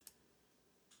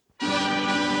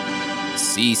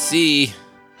Sí, sí.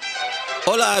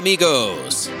 Hola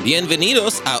amigos,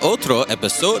 bienvenidos a otro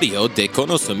episodio de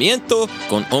Conocimiento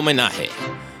con Homenaje.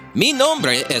 Mi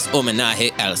nombre es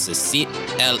homenaje al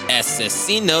el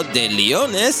asesino de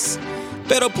leones,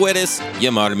 pero puedes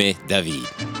llamarme David.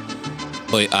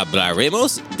 Hoy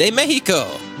hablaremos de México.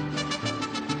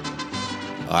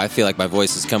 Oh, I feel like my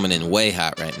voice is coming in way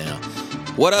hot right now.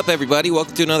 What up, everybody?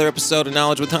 Welcome to another episode of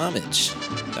Knowledge with Homage.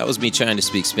 That was me trying to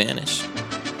speak Spanish.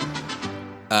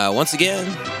 Once again,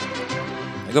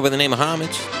 I go by the name of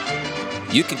Homage.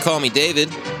 You can call me David.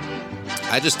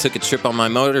 I just took a trip on my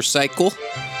motorcycle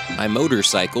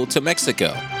to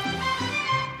Mexico.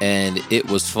 And it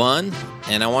was fun.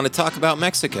 And I want to talk about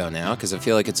Mexico now because I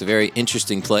feel like it's a very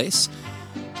interesting place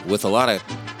with a lot of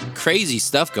crazy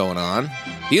stuff going on.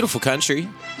 Beautiful country.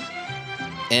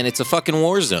 And it's a fucking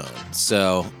war zone.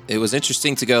 So it was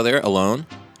interesting to go there alone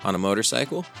on a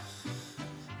motorcycle.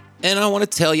 And I want to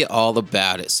tell you all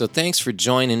about it. So thanks for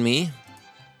joining me.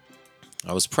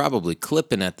 I was probably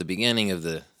clipping at the beginning of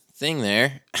the thing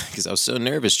there because I was so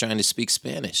nervous trying to speak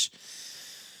Spanish.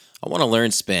 I want to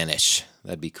learn Spanish.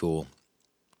 That'd be cool.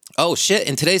 Oh, shit.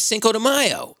 And today's Cinco de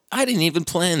Mayo. I didn't even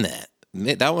plan that.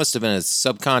 That must have been a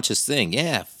subconscious thing.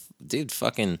 Yeah, dude,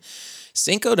 fucking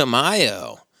Cinco de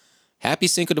Mayo. Happy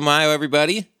Cinco de Mayo,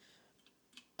 everybody.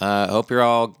 Hope you're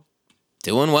all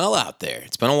doing well out there.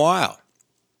 It's been a while.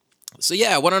 So,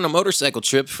 yeah, I went on a motorcycle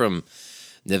trip from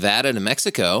Nevada to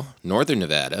Mexico, northern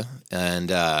Nevada, and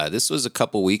this was a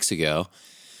couple weeks ago.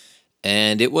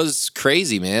 And it was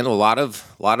crazy, man. A lot of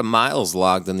miles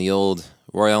logged on the old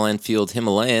Royal Enfield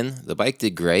Himalayan. The bike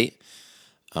did great.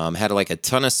 Had like a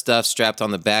ton of stuff strapped on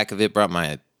the back of it. Brought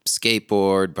my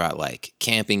skateboard, brought like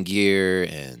camping gear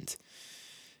and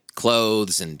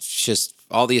clothes and just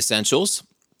all the essentials.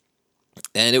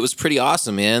 And it was pretty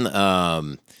awesome,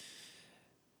 man.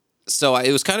 So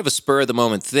it was kind of a spur of the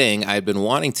moment thing. I had been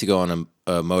wanting to go on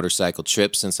a motorcycle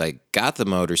trip since I got the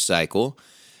motorcycle,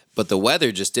 but the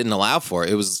weather just didn't allow for it.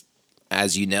 It was,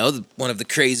 as you know, one of the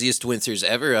craziest winters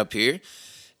ever up here.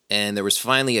 And there was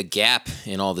finally a gap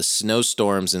in all the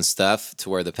snowstorms and stuff to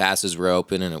where the passes were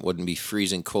open and it wouldn't be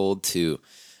freezing cold to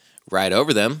ride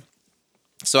over them.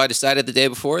 So I decided the day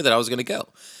before that I was going to go.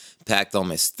 Packed all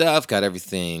my stuff, got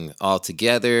everything all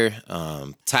together,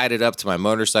 tied it up to my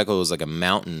motorcycle. It was like a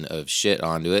mountain of shit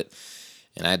onto it.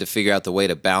 And I had to figure out the way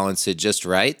to balance it just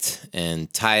right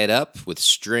and tie it up with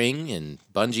string and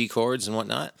bungee cords and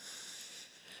whatnot.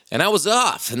 And I was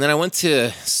off. And then I went to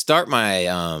start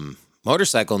my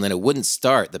motorcycle and then it wouldn't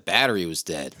start. The battery was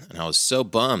dead. And I was so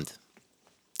bummed.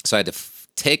 So I had to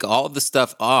take all of the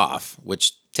stuff off,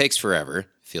 which takes forever,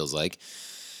 feels like.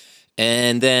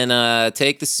 And then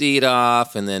take the seat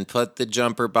off and then put the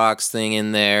jumper box thing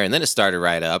in there. And then it started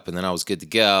right up and then I was good to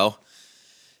go.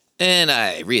 And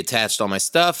I reattached all my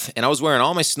stuff. And I was wearing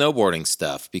all my snowboarding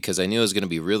stuff because I knew it was going to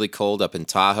be really cold up in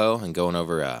Tahoe and going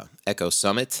over Echo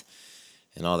Summit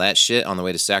and all that shit on the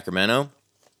way to Sacramento.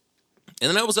 And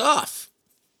then I was off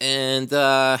and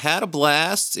had a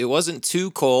blast. It wasn't too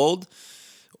cold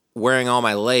wearing all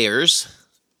my layers.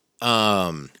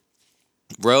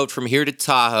 Rode from here to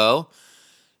Tahoe,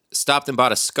 stopped and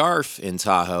bought a scarf in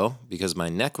Tahoe because my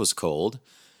neck was cold.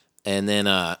 And then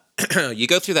you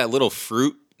go through that little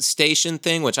fruit station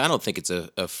thing, which I don't think it's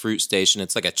a fruit station.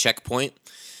 It's like a checkpoint.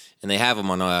 And they have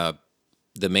them on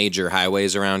the major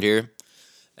highways around here,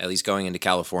 at least going into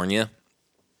California.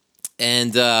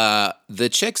 And the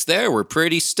chicks there were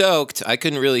pretty stoked. I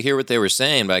couldn't really hear what they were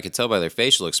saying, but I could tell by their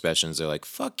facial expressions. They're like,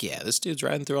 fuck yeah, this dude's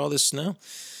riding through all this snow.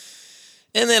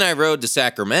 And then I rode to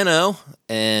Sacramento,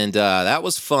 and that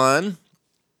was fun.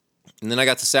 And then I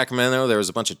got to Sacramento. There was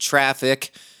a bunch of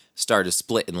traffic. Started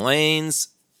splitting lanes,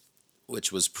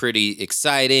 which was pretty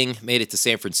exciting. Made it to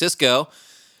San Francisco,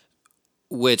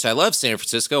 which I love San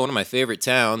Francisco, one of my favorite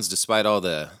towns, despite all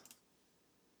the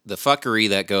fuckery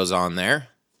that goes on there.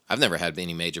 I've never had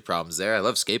any major problems there. I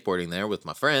love skateboarding there with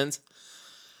my friends.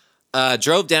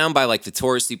 Drove down by like the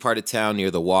touristy part of town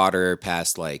near the water,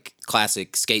 past like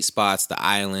classic skate spots, the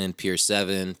Island, Pier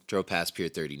 7, drove past Pier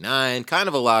 39, kind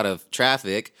of a lot of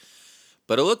traffic,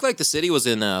 but it looked like the city was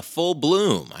in full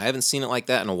bloom. I haven't seen it like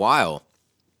that in a while.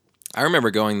 I remember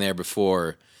going there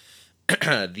before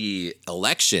the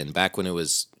election, back when it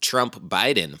was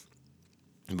Trump-Biden,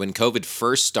 when COVID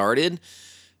first started,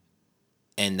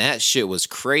 and that shit was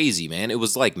crazy, man. It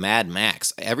was like Mad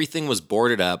Max. Everything was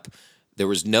boarded up. There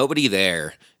was nobody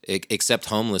there except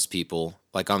homeless people.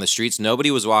 Like on the streets, nobody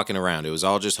was walking around. It was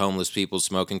all just homeless people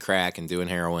smoking crack and doing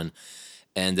heroin.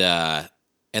 And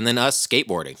then us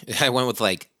skateboarding. I went with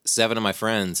like 7 of my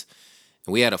friends,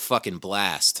 and we had a fucking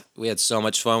blast. We had so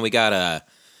much fun. We got a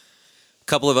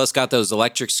couple of us got those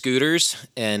electric scooters,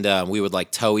 and we would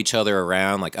like tow each other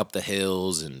around like up the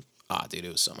hills, and dude,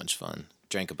 it was so much fun.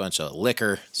 Drank a bunch of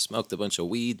liquor, smoked a bunch of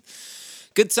weed,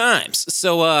 good times.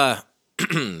 So,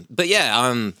 but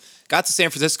yeah, got to San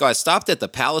Francisco. I stopped at the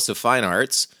Palace of Fine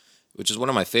Arts, which is one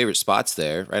of my favorite spots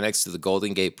there, right next to the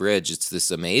Golden Gate Bridge. It's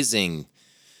this amazing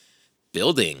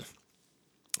building.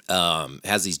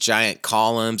 Has these giant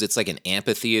columns. It's like an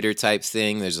amphitheater type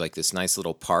thing. There's like this nice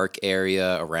little park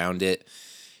area around it.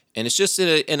 And it's just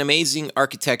an amazing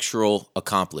architectural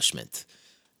accomplishment.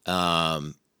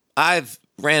 I've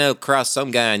ran across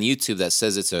some guy on YouTube that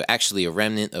says it's actually a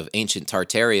remnant of ancient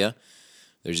Tartaria.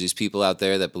 There's these people out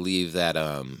there that believe that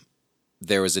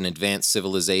there was an advanced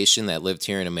civilization that lived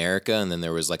here in America, and then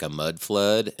there was like a mud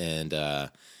flood, and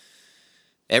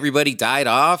everybody died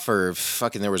off, or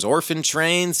fucking there was orphan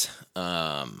trains,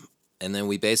 and then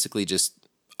we basically just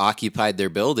occupied their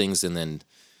buildings and then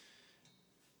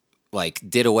like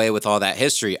did away with all that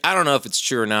history. I don't know if it's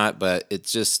true or not, but it's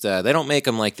just they don't make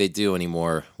them like they do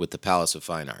anymore with the Palace of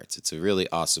Fine Arts. It's a really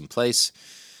awesome place.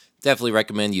 Definitely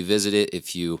recommend you visit it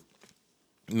if you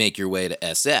make your way to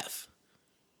SF.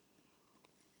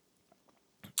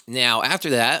 Now, after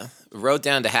that, rode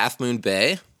down to Half Moon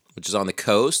Bay, which is on the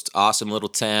coast. Awesome little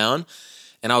town.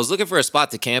 And I was looking for a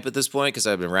spot to camp at this point because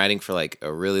I've been riding for like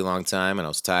a really long time and I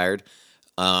was tired.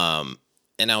 And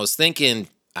I was thinking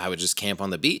I would just camp on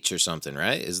the beach or something,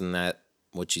 right? Isn't that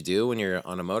what you do when you're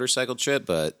on a motorcycle trip?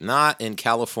 But not in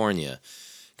California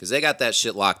because they got that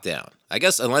shit locked down. I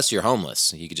guess unless you're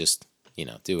homeless, you could just,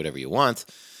 do whatever you want.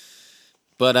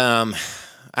 But I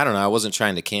don't know. I wasn't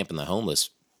trying to camp in the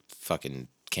homeless fucking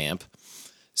camp.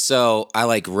 So I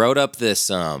like rode up this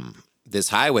this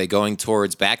highway going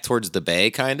back towards the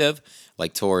bay, kind of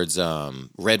like towards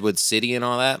Redwood City and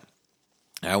all that.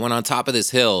 And I went on top of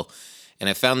this hill and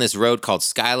I found this road called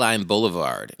Skyline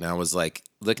Boulevard. And I was like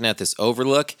looking at this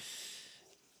overlook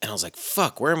and I was like,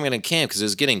 fuck, where am I going to camp? Because it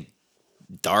was getting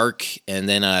dark. And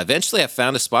then eventually I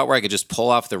found a spot where I could just pull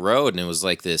off the road. And it was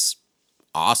like this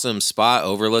awesome spot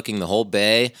overlooking the whole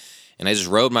bay. And I just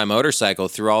rode my motorcycle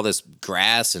through all this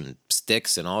grass and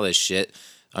sticks and all this shit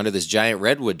under this giant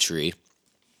redwood tree.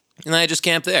 And I just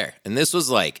camped there. And this was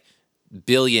like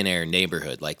billionaire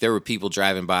neighborhood. Like there were people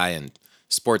driving by in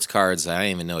sports cars that I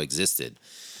didn't even know existed.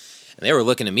 And they were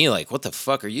looking at me like, what the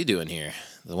fuck are you doing here?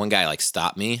 The one guy like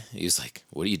stopped me. He was like,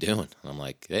 what are you doing? And I'm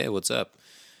like, hey, what's up?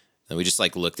 And we just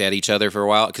like looked at each other for a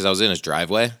while because I was in his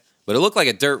driveway. But it looked like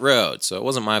a dirt road, so it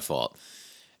wasn't my fault.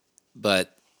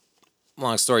 But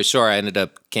long story short, I ended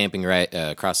up camping right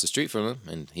across the street from him,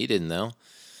 and he didn't know.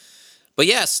 But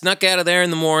yeah, snuck out of there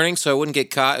in the morning so I wouldn't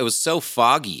get caught. It was so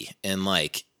foggy, and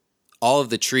like all of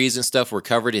the trees and stuff were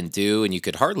covered in dew, and you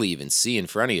could hardly even see in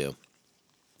front of you.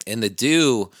 And the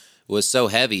dew was so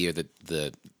heavy, or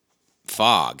the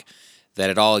fog, that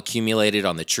it all accumulated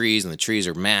on the trees, and the trees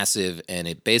are massive, and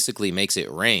it basically makes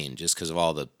it rain just because of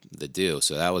all the dew.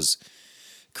 So that was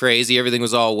crazy. Everything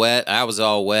was all wet. I was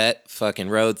all wet. Fucking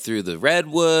rode through the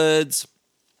redwoods,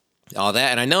 all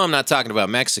that. And I know I'm not talking about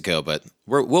Mexico, but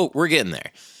we're getting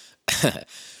there.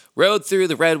 Rode through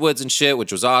the redwoods and shit,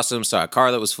 which was awesome. Saw a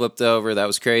car that was flipped over. That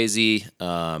was crazy.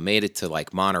 Made it to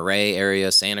like Monterey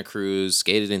area, Santa Cruz.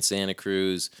 Skated in Santa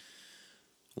Cruz.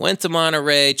 Went to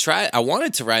Monterey. I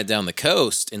wanted to ride down the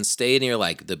coast and stay near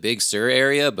like the Big Sur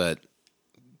area, but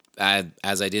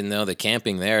as I didn't know, the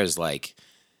camping there is like,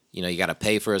 you got to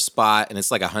pay for a spot, and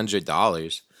it's like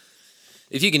 $100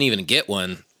 if you can even get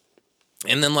one.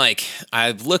 And then like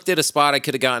I've looked at a spot I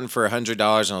could have gotten for $100, and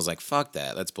I was like, fuck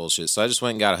that, that's bullshit. So I just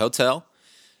went and got a hotel,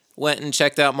 went and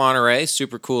checked out Monterey,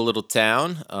 super cool little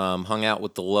town. Hung out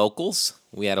with the locals.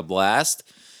 We had a blast.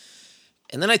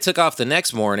 And then I took off the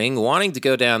next morning, wanting to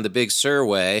go down the Big Sur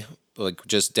way, like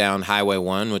just down Highway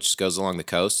 1, which goes along the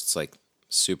coast. It's like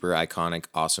super iconic,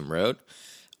 awesome road.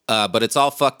 But it's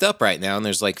all fucked up right now, and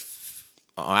there's like,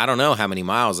 I don't know how many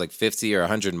miles, like 50 or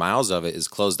 100 miles of it is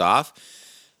closed off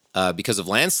because of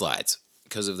landslides,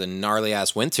 because of the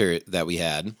gnarly-ass winter that we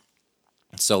had.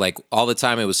 So like all the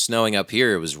time it was snowing up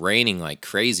here, it was raining like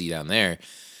crazy down there.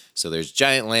 So there's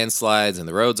giant landslides, and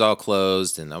the road's all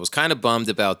closed, and I was kind of bummed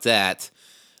about that.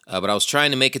 But I was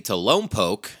trying to make it to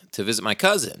Lompoc to visit my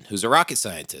cousin, who's a rocket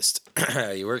scientist.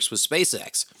 He works with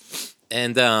SpaceX.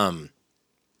 And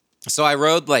so I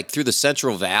rode like through the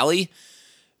Central Valley,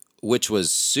 which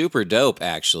was super dope,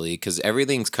 actually, because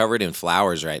everything's covered in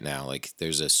flowers right now. Like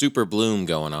there's a super bloom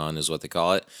going on, is what they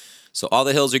call it. So all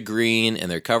the hills are green,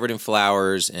 and they're covered in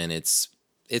flowers, and it's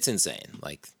insane.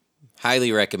 Like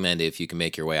highly recommend it if you can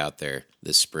make your way out there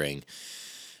this spring,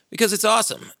 because it's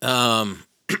awesome.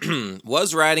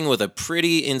 Was riding with a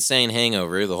pretty insane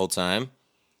hangover the whole time.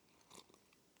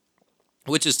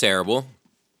 which is terrible.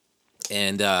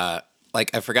 And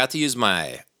like I forgot to use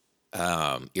my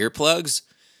earplugs.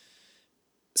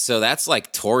 So that's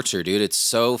like torture, dude. It's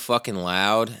so fucking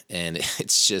loud, and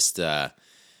it's just yeah,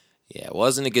 it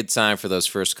wasn't a good time for those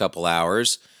first couple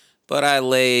hours. But I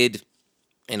laid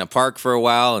in a park for a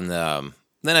while, and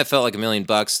then I felt like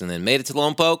 $1,000,000, and then made it to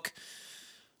Lompoc.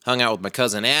 Hung out with my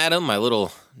cousin Adam, my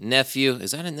little nephew.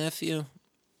 Is that a nephew?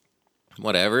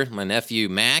 Whatever. My nephew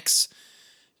Max,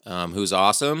 who's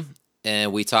awesome.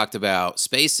 And we talked about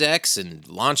SpaceX and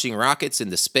launching rockets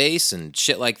into space and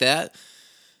shit like that.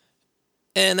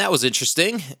 And that was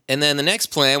interesting. And then the next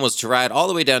plan was to ride all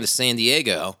the way down to San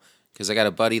Diego, because I got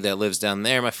a buddy that lives down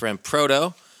there, my friend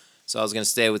Proto. So I was going to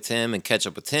stay with him and catch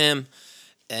up with him.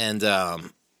 And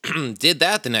did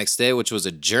that the next day, which was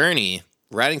a journey.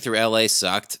 Riding through LA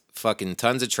sucked. Fucking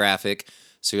tons of traffic.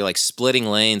 So you're like splitting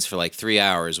lanes for like 3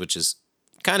 hours, which is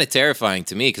kind of terrifying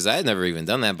to me because I had never even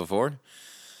done that before.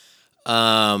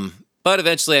 But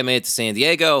eventually I made it to San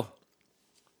Diego.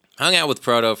 Hung out with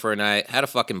Proto for a night. Had a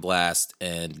fucking blast.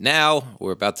 And now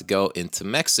we're about to go into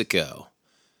Mexico.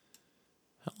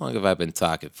 How long have I been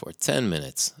talking for? 10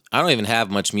 minutes. I don't even have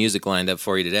much music lined up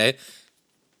for you today.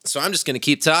 So I'm just going to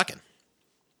keep talking.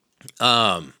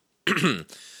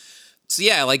 So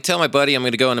yeah, like tell my buddy I'm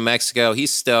going to go into Mexico.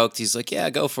 He's stoked. He's like, yeah,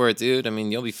 go for it, dude. I mean,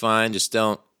 you'll be fine. Just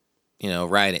don't,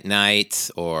 ride at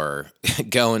night or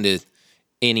go into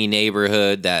any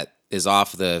neighborhood that is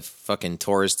off the fucking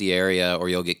touristy area, or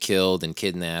you'll get killed and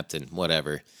kidnapped and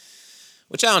whatever.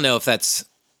 Which I don't know if that's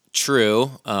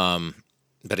true,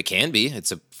 but it can be.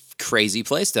 It's a crazy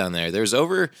place down there. There's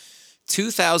over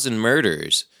 2,000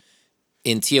 murders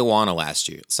in Tijuana last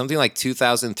year. Something like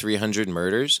 2,300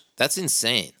 murders. That's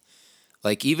insane.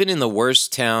 Like, even in the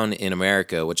worst town in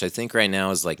America, which I think right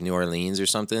now is like New Orleans or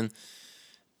something.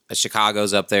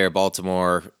 Chicago's up there,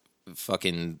 Baltimore,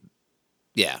 fucking,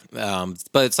 yeah.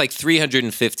 But it's like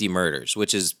 350 murders,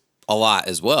 which is a lot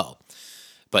as well.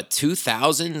 But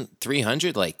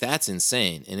 2,300, like, that's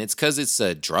insane. And it's because it's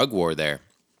a drug war there.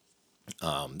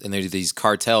 And there's these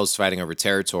cartels fighting over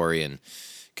territory and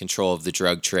control of the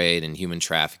drug trade and human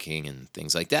trafficking and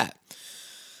things like that.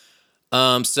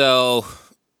 So...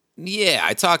 yeah,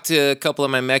 I talked to a couple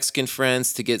of my Mexican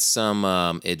friends to get some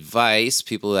advice,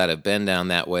 people that have been down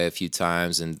that way a few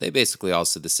times, and they basically all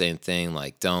said the same thing,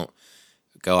 like, don't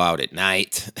go out at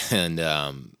night, and,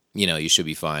 you should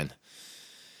be fine.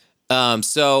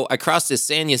 So I crossed the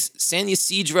San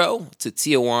Ysidro to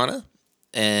Tijuana,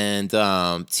 and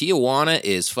Tijuana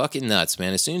is fucking nuts,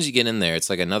 man. As soon as you get in there, it's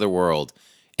like another world,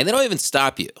 and they don't even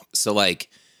stop you. So, like,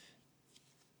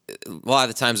 a lot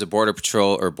of the times the border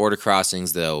patrol or border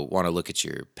crossings, they'll want to look at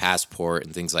your passport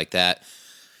and things like that.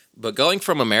 But going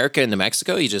from America into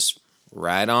Mexico, you just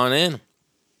ride on in.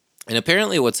 And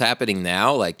apparently what's happening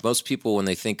now, like most people, when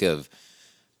they think of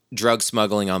drug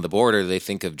smuggling on the border, they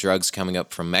think of drugs coming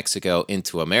up from Mexico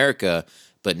into America.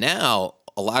 But now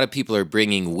a lot of people are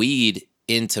bringing weed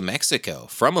into Mexico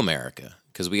from America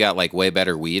because we got like way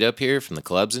better weed up here from the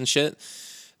clubs and shit.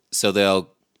 So they'll,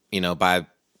 buy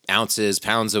ounces,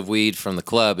 pounds of weed from the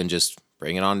club and just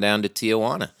bring it on down to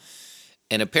Tijuana.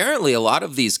 And apparently a lot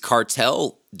of these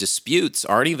cartel disputes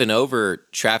aren't even over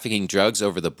trafficking drugs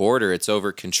over the border. It's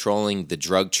over controlling the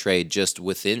drug trade just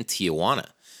within Tijuana,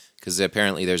 because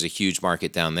apparently there's a huge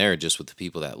market down there just with the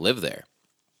people that live there.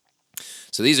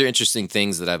 So these are interesting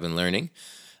things that I've been learning.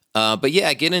 But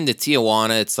yeah, get into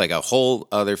Tijuana. It's like a whole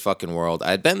other fucking world.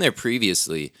 I'd been there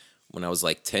previously when I was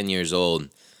like 10 years old.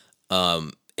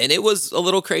 And it was a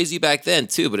little crazy back then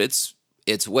too, but it's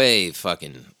way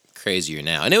fucking crazier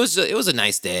now. And it was a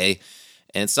nice day,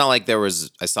 and it's not like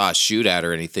I saw a shootout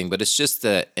or anything, but it's just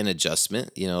an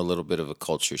adjustment, a little bit of a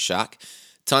culture shock.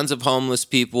 Tons of homeless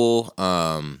people.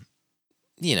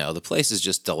 The place is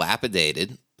just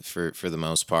dilapidated for the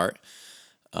most part,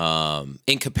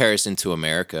 in comparison to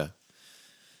America,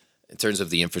 in terms of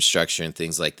the infrastructure and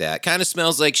things like that. Kind of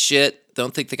smells like shit.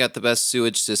 Don't think they got the best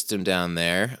sewage system down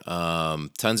there.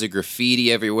 Tons of graffiti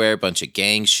everywhere, a bunch of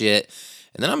gang shit.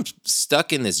 And then I'm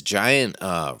stuck in this giant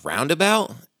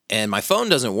roundabout, and my phone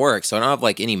doesn't work, so I don't have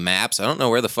like any maps. I don't know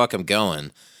where the fuck I'm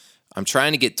going. I'm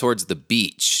trying to get towards the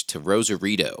beach to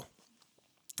Rosarito.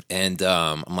 And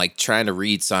I'm like trying to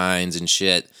read signs and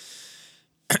shit.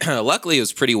 Luckily, it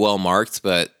was pretty well marked,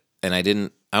 and I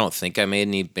don't think I made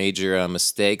any major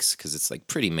mistakes because it's like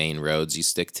pretty main roads you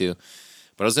stick to.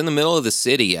 But I was in the middle of the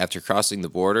city after crossing the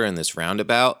border in this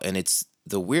roundabout, and it's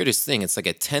the weirdest thing. It's like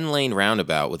a 10-lane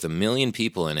roundabout with 1 million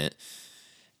people in it.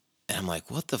 And I'm like,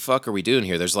 what the fuck are we doing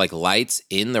here? There's like lights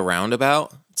in the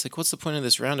roundabout. It's like, what's the point of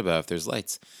this roundabout if there's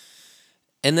lights?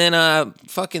 And then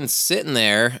fucking sitting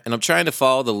there, and I'm trying to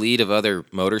follow the lead of other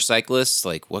motorcyclists.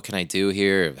 Like, what can I do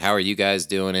here? How are you guys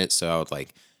doing it? So I would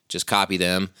like just copy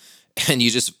them, and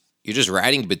you're just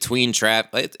riding between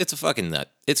traffic. It's a fucking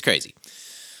nut. It's crazy.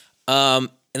 And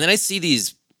then I see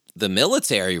the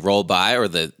military roll by, or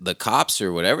the cops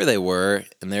or whatever they were,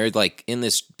 and they're like in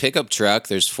this pickup truck.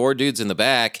 There's 4 dudes in the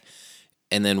back,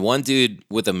 and then one dude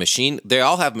with a machine. They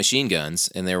all have machine guns,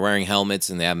 and they're wearing helmets,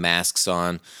 and they have masks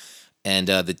on. And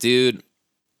the dude,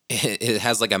 it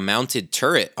has like a mounted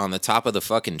turret on the top of the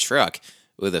fucking truck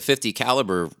with a 50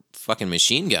 caliber fucking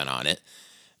machine gun on it.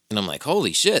 And I'm like,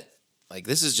 holy shit. Like,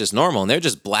 this is just normal. And they're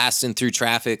just blasting through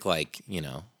traffic like,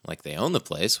 like they own the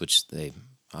place, which they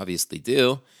obviously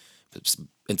do,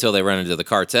 until they run into the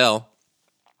cartel.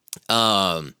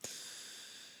 But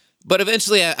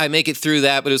eventually I make it through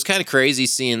that. But it was kind of crazy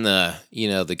seeing the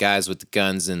guys with the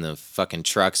guns in the fucking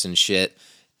trucks and shit.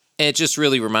 And it just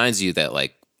really reminds you that,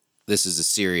 like, this is a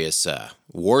serious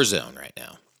war zone right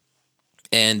now.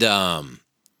 And,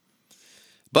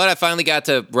 but I finally got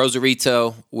to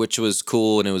Rosarito, which was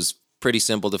cool, and it was pretty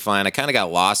simple to find. I kind of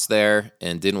got lost there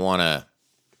and didn't want to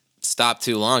stop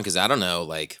too long because I don't know,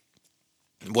 like,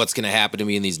 what's going to happen to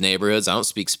me in these neighborhoods. I don't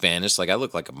speak Spanish. Like, I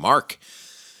look like a mark.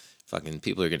 Fucking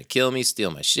people are going to kill me,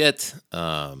 steal my shit.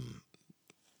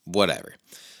 Whatever.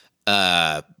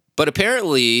 But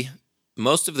apparently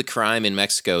most of the crime in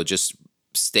Mexico just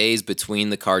stays between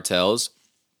the cartels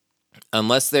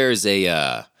unless there's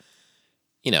unless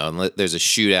there's a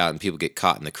shootout and people get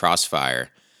caught in the crossfire.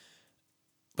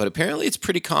 But apparently it's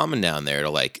pretty common down there to,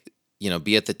 like,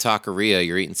 be at the taqueria,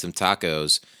 you're eating some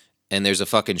tacos, and there's a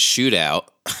fucking shootout,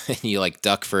 and you, like,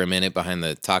 duck for a minute behind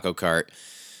the taco cart.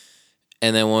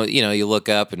 And then, you look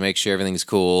up and make sure everything's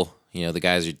cool. The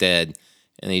guys are dead.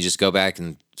 And then you just go back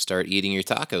and start eating your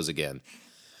tacos again.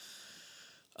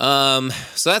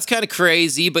 So that's kind of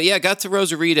crazy. But yeah, I got to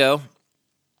Rosarito.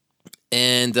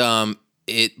 And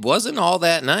it wasn't all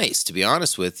that nice, to be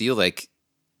honest with you. Like,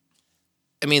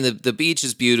 I mean, the beach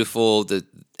is beautiful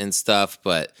and stuff.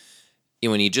 But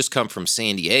when you just come from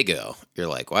San Diego, you're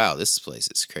like, wow, this place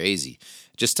is crazy.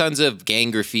 Just tons of gang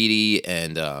graffiti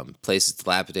and places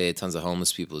dilapidated, tons of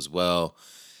homeless people as well,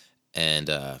 and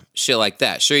shit like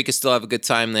that. Sure, you could still have a good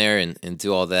time there and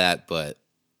do all that, but,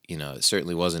 it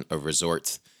certainly wasn't a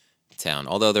resort town,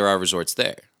 although there are resorts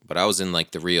there. But I was in,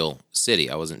 like, the real city.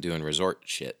 I wasn't doing resort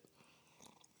shit.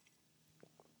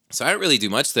 So I didn't really do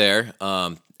much there.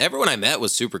 Everyone I met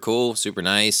was super cool, super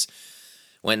nice.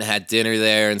 Went and had dinner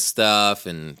there and stuff,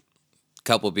 and a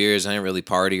couple beers. I didn't really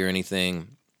party or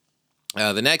anything.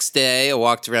 The next day, I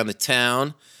walked around the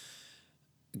town,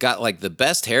 got, like, the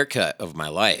best haircut of my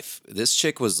life. This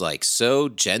chick was, like, so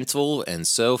gentle and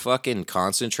so fucking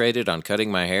concentrated on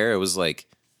cutting my hair. It was, like,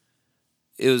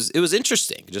 it was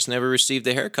interesting. Just never received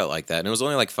a haircut like that, and it was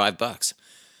only, like, $5.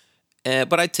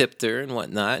 But I tipped her and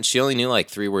whatnot, and she only knew, like,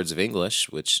 3 words of English,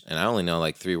 and I only know,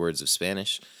 like, 3 words of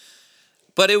Spanish.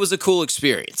 But it was a cool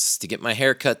experience to get my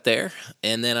hair cut there,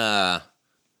 and then,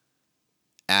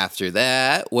 after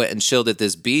that, went and chilled at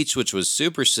this beach, which was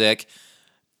super sick,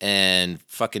 and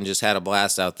fucking just had a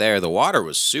blast out there. The water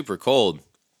was super cold,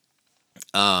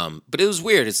 but it was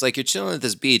weird. It's like you're chilling at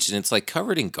this beach, and it's, like,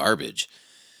 covered in garbage.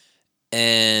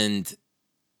 And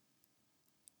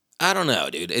I don't know,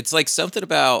 dude. It's, like, something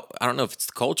about, I don't know if it's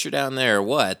the culture down there or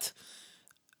what,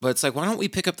 but it's like, why don't we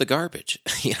pick up the garbage?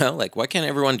 Like, why can't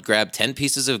everyone grab 10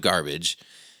 pieces of garbage,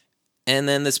 and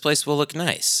then this place will look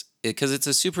nice? Because it's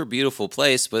a super beautiful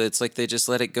place, but it's like they just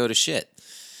let it go to shit.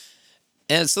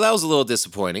 And so that was a little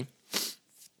disappointing.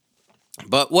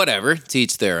 But whatever, to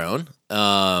each their own.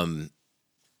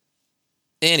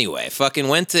 Anyway, fucking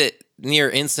went to near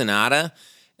Ensenada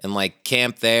and, like,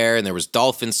 camped there, and there was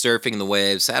dolphins surfing in the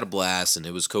waves, had a blast, and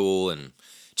it was cool, and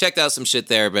checked out some shit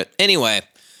there. But anyway,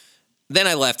 then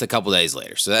I left a couple days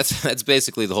later. So that's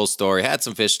basically the whole story. Had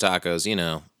some fish tacos,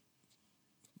 yada,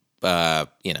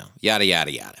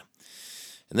 yada, yada.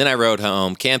 And then I rode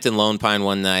home, camped in Lone Pine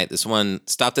one night.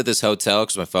 Stopped at this hotel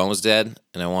because my phone was dead,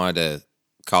 and I wanted to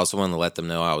call someone to let them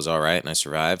know I was all right and I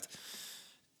survived.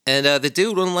 And the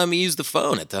dude wouldn't let me use the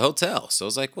phone at the hotel. So I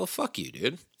was like, well, fuck you,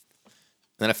 dude.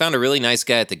 Then I found a really nice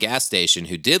guy at the gas station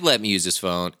who did let me use his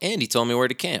phone, and he told me where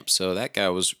to camp. So that guy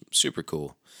was super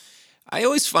cool. I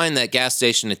always find that gas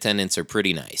station attendants are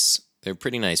pretty nice. They're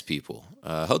pretty nice people.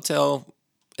 Hotel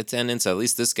attendants, at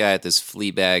least this guy at this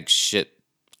flea bag shit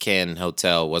can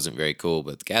hotel wasn't very cool,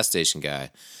 but the gas station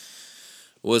guy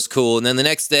was cool. And then the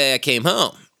next day I came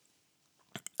home.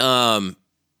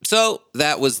 So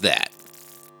that was that.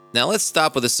 Now let's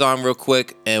stop with a song real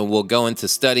quick, and we'll go into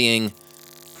studying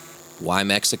why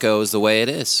Mexico is the way it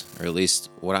is, or at least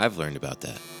what I've learned about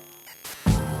that.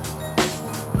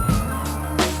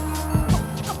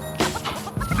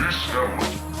 This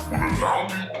element will allow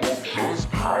you to observe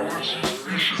how it is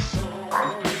vision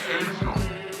and behavior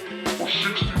for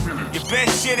 60 minutes. Your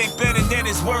best shit ain't better than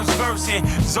his worst version.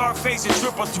 Czarface a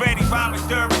triple threat, he rhyme in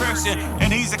third person.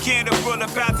 And he's a cannibal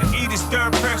about to eat his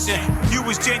third person. You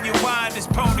was genuine as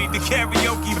Pony, the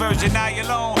karaoke version. Now you're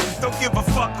alone. Don't give a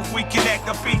fuck if we connect.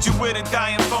 I'll beat you with a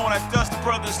dying phone. I dust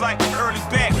brothers like an early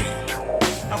back.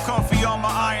 I'm comfy on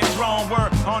my iron throne.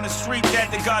 Work on the street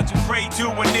that the God you pray to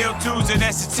and kneel to's an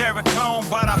esoteric clone.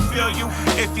 But I feel you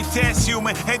if you test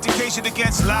human education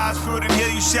against lies. Couldn't hear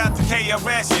you shout to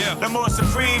KRS. The more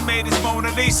supreme made his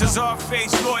Mona Lisa's our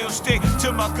face. Loyal stick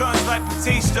to my guns like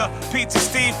Batista. Pizza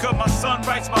Steve, cause my son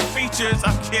writes my features.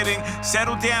 I'm kidding.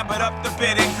 Settle down, but up the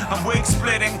bidding. I'm wig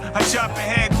splitting. I chop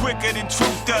ahead quicker than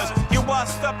truth does. You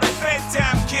washed up like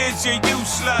bedtime kids, you're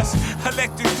useless.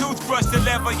 Electric toothbrush to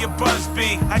level your buzz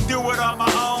be. I do it on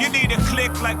my own. You need a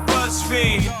click like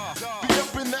BuzzFeed. Be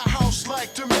up in that house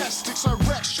like domestics. I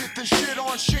wreck shit, then shit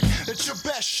on shit. It's your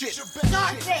best shit.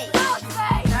 Scarface!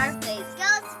 Ghostface! Scarface!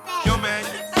 Ghostface! Yo, man.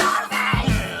 Scarface!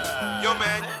 Yo,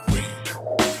 man.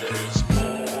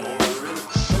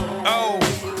 Oh,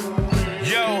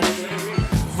 yo.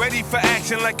 Ready for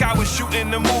action like I was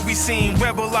shooting the movie scene.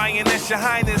 Rebel lioness, your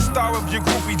highness, star of your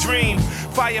groupie dream.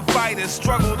 Firefighters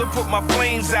struggle to put my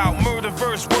flames out. Murder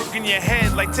verse work in your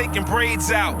head like taking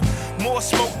braids out. More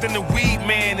smoke than the weed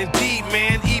man, indeed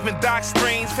man. Even Doc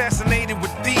Strange fascinated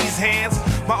with these hands.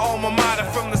 My alma mater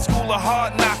from the school of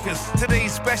hard knockers.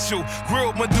 Today's special,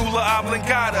 grilled medulla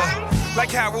oblongata.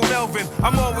 Like Harold Melvin,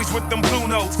 I'm always with them blue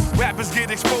notes. Rappers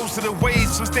get exposed to the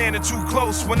waves from standing too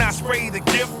close. When I spray the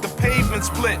gift, the pavement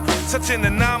split. Such an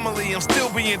anomaly, I'm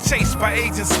still being chased by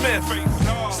Agent Smith.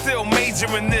 Still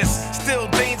majoring this, still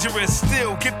dangerous.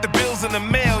 Still get the bills in the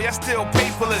mail, y'all still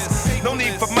paperless. No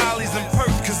need for mollies and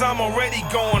perks, cause I'm already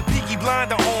gone. Peaky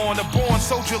Blinder on, a born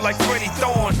soldier like Freddie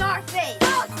Thorne. Scarface!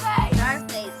 Ghostface!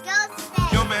 Scarface!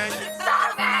 Ghostface! Yo, man.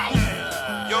 Scarface!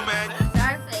 Yo, man.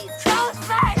 Scarface!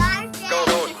 Ghostface!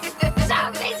 Scarface!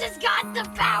 Scarface has got the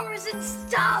powers and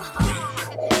stuff!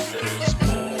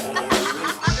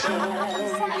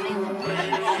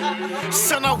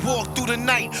 Son, I walk through the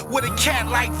night with a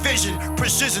cat-like vision.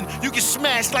 Precision, you get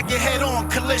smashed like a head-on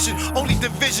collision. Only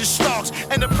division stalks,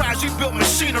 enterprise, we built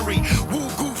machinery.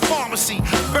 Woo-goo pharmacy,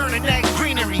 burning that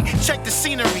greenery. Check the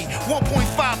scenery,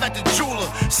 1.5 at the jeweler.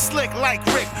 Slick like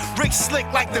Rick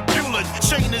slick like the Bueller.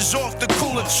 Chain is off the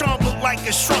cooler, charm look like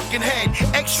a shrunken head.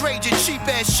 X-rayed your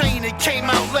cheap-ass chain, it came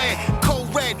out lead.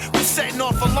 Cold red, we setting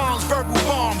off alarms, verbal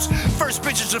bombs. First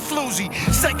bitches a floozy,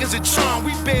 seconds a charm,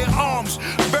 we bear arms.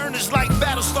 Burners like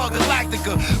Battlestar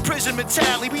Galactica. Prison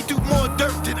mentality, we do more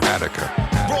dirt than Attica.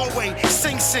 Broadway,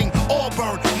 Sing Sing,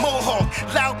 Auburn, Mohawk.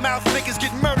 Loudmouth niggas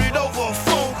get murdered over a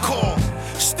phone call.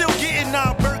 Still getting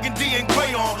our burgundy and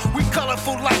gray on. We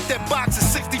colorful like that box of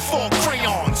 64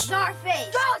 crayons. Scarface!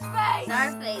 Ghostface!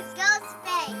 Scarface!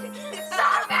 Ghostface!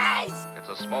 Scarface! It's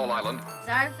a small island.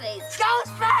 Scarface!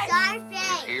 Ghostface!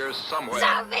 Scarface! Here somewhere.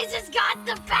 Scarface has got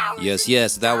the powers!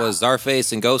 Yes, that was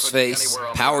Czarface and Ghostface, Anywhere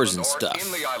on the Powers and north Stuff,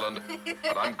 In the island.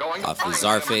 But I'm going off the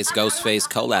Czarface Ghostface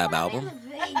collab album,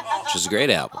 which is a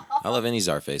great album. I love any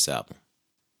Czarface album.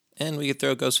 And we could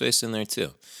throw Ghostface in there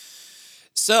too.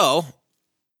 So,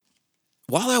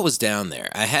 while I was down there,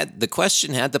 the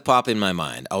question had to pop in my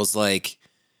mind. I was like,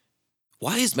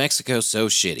 why is Mexico so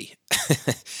shitty?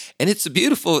 And it's a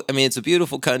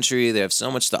beautiful country. They have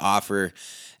so much to offer.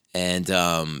 And,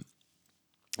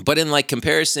 but in like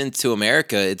comparison to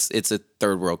America, it's a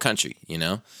third world country, you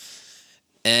know?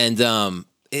 And,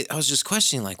 I was just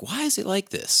questioning, like, why is it like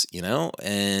this, you know?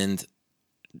 And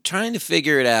trying to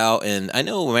figure it out. And I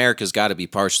know America's got to be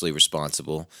partially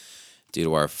responsible due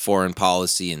to our foreign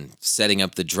policy and setting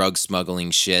up the drug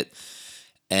smuggling shit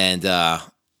and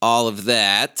all of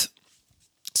that.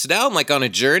 So now I'm like on a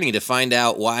journey to find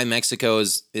out why Mexico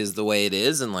is the way it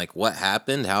is and like what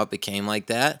happened, how it became like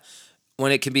that,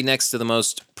 when it can be next to the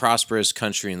most prosperous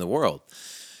country in the world.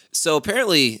 So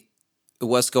apparently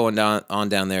what's going on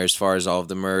down there as far as all of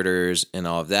the murders and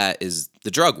all of that is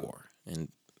the drug war. And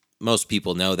most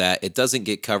people know that. It doesn't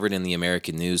get covered in the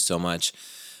American news so much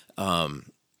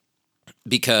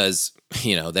because,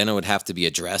 you know, then it would have to be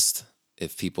addressed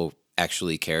if people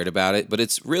actually cared about it. But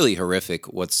it's really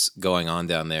horrific what's going on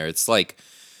down there. It's like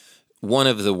one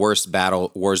of the worst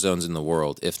war zones in the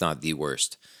world, if not the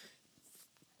worst.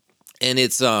 And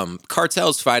it's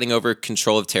cartels fighting over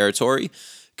control of territory,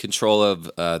 control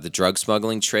of the drug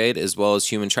smuggling trade, as well as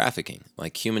human trafficking.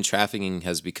 Like human trafficking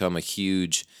has become a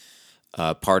huge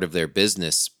part of their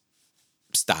business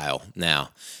style now.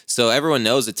 So everyone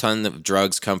knows a ton of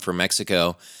drugs come from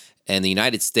Mexico, and the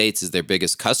United States is their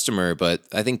biggest customer, but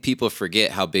I think people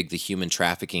forget how big the human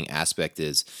trafficking aspect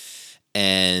is.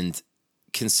 And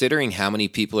considering how many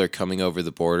people are coming over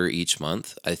the border each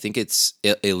month, I think it's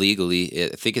illegally,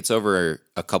 I think it's over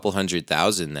a couple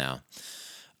 100,000 now.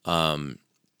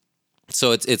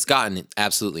 So it's gotten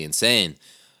absolutely insane.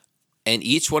 And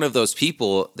each one of those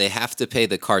people, they have to pay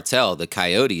the cartel, the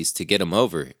coyotes, to get them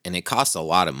over. And it costs a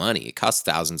lot of money. It costs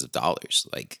thousands of dollars.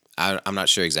 Like, I'm not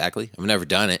sure exactly. I've never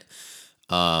done it.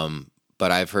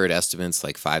 But I've heard estimates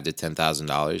like $5,000 to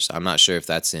 $10,000. I'm not sure if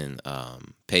that's in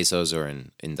pesos or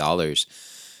in dollars.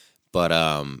 But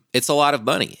it's a lot of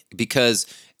money because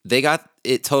they got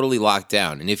it totally locked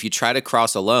down. And if you try to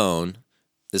cross alone,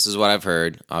 this is what I've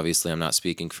heard. Obviously, I'm not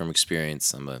speaking from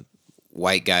experience. I'm a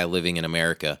white guy living in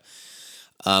America.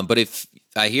 But if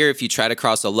you try to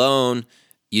cross alone,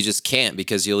 you just can't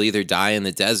because you'll either die in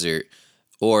the desert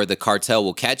or the cartel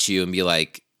will catch you and be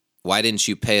like, why didn't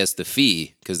you pay us the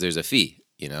fee? Because there's a fee,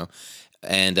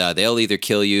 and they'll either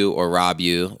kill you or rob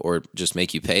you or just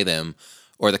make you pay them,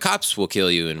 or the cops will kill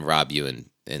you and rob you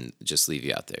and just leave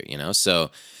you out there,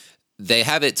 So they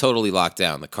have it totally locked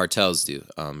down. The cartels do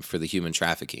for the human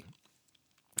trafficking.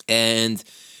 And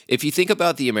if you think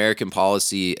about the American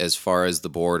policy as far as the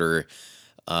border,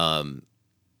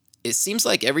 it seems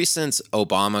like ever since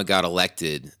Obama got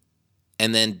elected,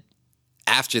 and then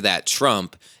after that,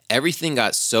 Trump, everything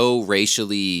got so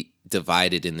racially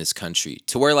divided in this country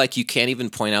to where like you can't even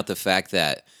point out the fact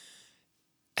that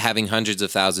having hundreds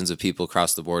of thousands of people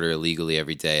cross the border illegally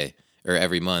every day or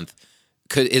every month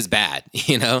is bad,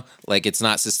 like it's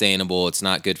not sustainable. It's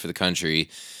not good for the country.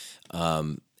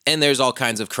 And there's all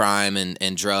kinds of crime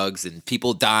and drugs and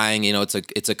people dying.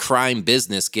 It's a crime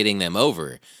business getting them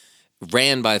over,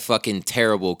 ran by fucking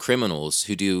terrible criminals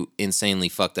who do insanely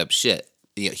fucked up shit.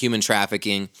 Human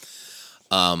trafficking.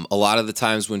 A lot of the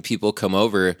times when people come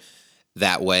over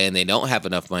that way and they don't have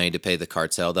enough money to pay the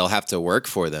cartel, they'll have to work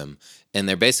for them, and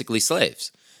they're basically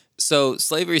slaves. So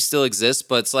slavery still exists,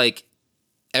 but it's like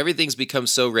everything's become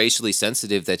so racially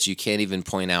sensitive that you can't even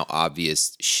point out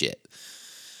obvious shit.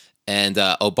 And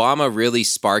Obama really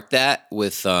sparked that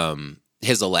with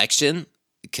his election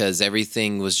because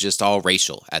everything was just all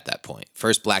racial at that point.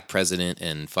 First black president,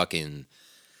 and fucking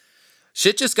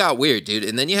shit just got weird, dude.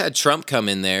 And then you had Trump come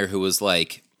in there who was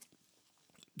like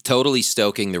totally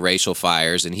stoking the racial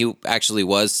fires. And he actually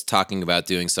was talking about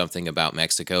doing something about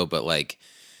Mexico, but like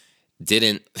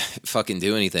didn't fucking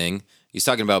do anything. He's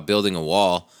talking about building a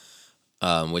wall,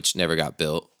 which never got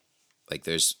built. Like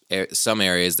there's some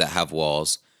areas that have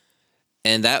walls.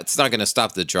 And that's not going to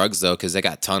stop the drugs, though, because they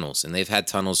got tunnels, and they've had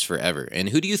tunnels forever. And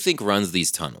who do you think runs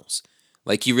these tunnels?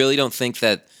 Like, you really don't think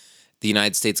that the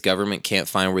United States government can't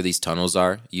find where these tunnels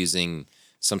are using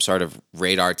some sort of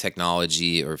radar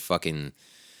technology or fucking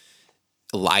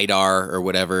LiDAR or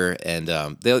whatever? And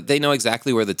they know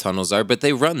exactly where the tunnels are, but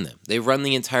they run them. They run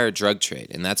the entire drug trade.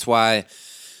 And that's why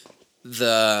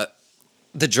the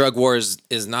drug war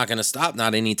is not going to stop,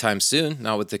 not anytime soon,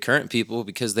 not with the current people,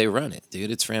 because they run it, dude.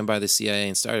 It's ran by the CIA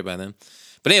and started by them.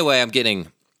 But anyway, I'm getting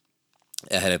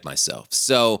ahead of myself.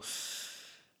 So,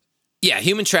 yeah,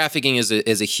 human trafficking is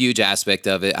a huge aspect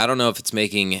of it. I don't know if it's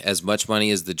making as much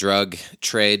money as the drug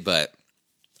trade, but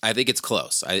I think it's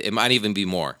close. It might even be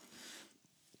more.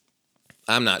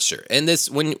 I'm not sure. And this,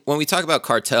 when we talk about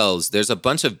cartels, there's a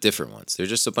bunch of different ones. There's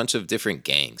just a bunch of different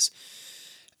gangs.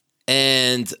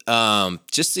 And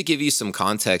just to give you some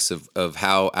context of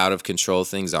how out of control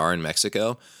things are in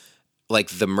Mexico, like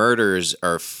the murders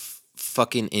are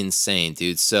fucking insane,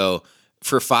 dude. So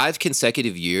for 5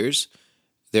 consecutive years,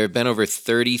 there have been over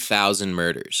 30,000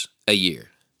 murders a year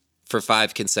for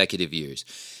 5 consecutive years.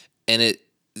 And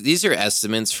these are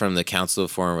estimates from the Council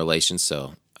of Foreign Relations,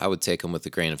 so I would take them with a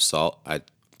grain of salt. I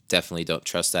definitely don't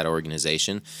trust that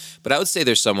organization, but I would say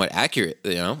they're somewhat accurate.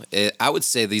 I would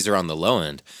say these are on the low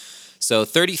end. So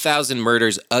 30,000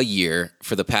 murders a year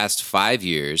for the past 5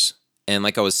 years. And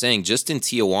like I was saying, just in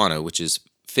Tijuana, which is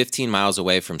 15 miles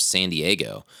away from San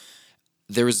Diego,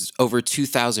 there was over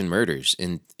 2,000 murders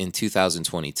in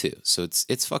 2022. So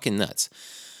it's fucking nuts.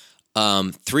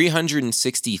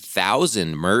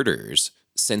 360,000 murders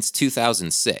since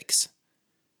 2006.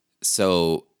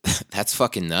 So that's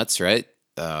fucking nuts, right?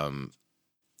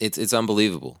 It's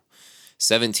unbelievable.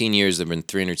 17 years, there have been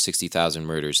 360,000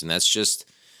 murders, and that's just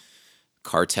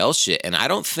cartel shit. And I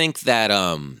don't think that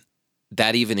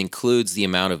that even includes the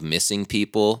amount of missing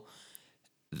people,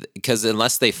 because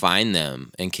unless they find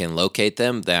them and can locate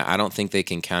them, that I don't think they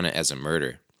can count it as a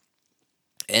murder.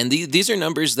 And these are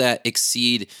numbers that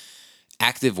exceed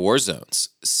active war zones.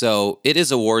 So it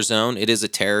is a war zone. It is a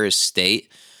terrorist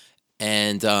state.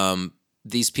 And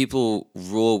these people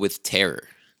rule with terror.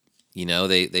 You know,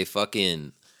 they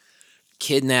fucking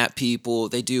kidnap people.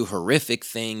 They do horrific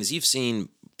things. You've seen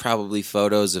probably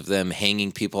photos of them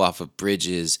hanging people off of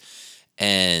bridges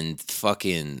and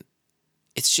fucking,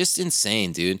 it's just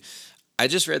insane, dude. I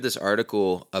just read this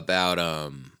article about,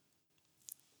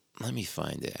 let me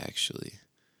find it actually.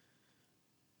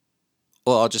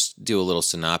 Well, I'll just do a little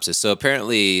synopsis. So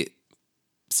apparently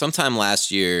sometime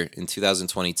last year in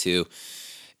 2022,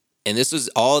 and this was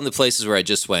all in the places where I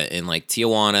just went, in like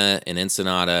Tijuana and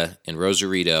Ensenada and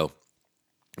Rosarito,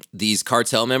 these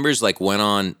cartel members like went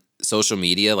on social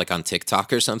media, like on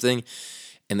TikTok or something,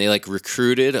 and they like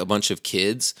recruited a bunch of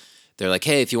kids. They're like,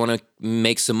 hey, if you want to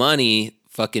make some money,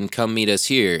 fucking come meet us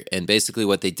here. And basically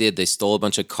what they did, they stole a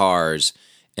bunch of cars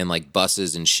and like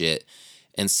buses and shit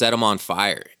and set them on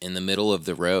fire in the middle of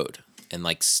the road and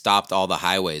like stopped all the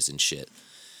highways and shit.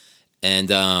 And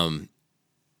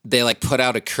they like put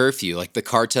out a curfew. Like the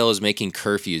cartel is making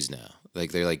curfews now.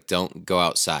 Like they're like, don't go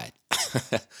outside.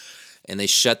 And they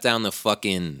shut down the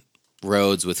fucking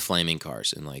roads with flaming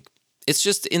cars. And like, it's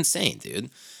just insane, dude.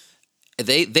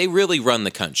 They really run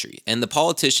the country. And the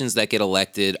politicians that get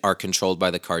elected are controlled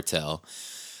by the cartel.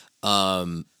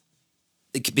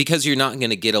 Because you're not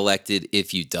going to get elected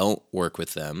if you don't work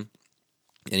with them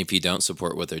and if you don't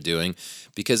support what they're doing,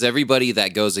 because everybody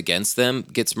that goes against them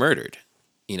gets murdered.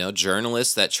 You know,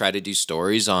 journalists that try to do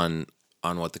stories on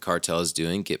what the cartel is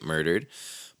doing get murdered.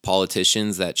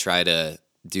 Politicians that try to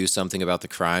do something about the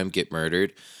crime get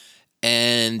murdered.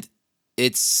 And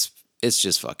it's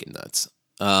just fucking nuts.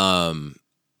 So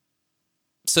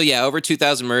yeah, over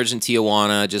 2,000 murders in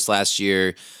Tijuana just last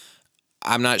year.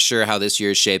 I'm not sure how this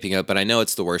year is shaping up, but I know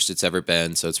it's the worst it's ever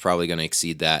been, so it's probably going to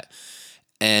exceed that.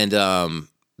 And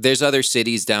there's other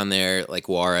cities down there like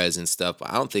Juarez and stuff,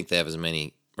 but I don't think they have as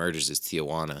many murders as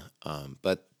Tijuana.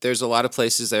 But there's a lot of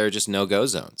places that are just no-go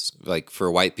zones, like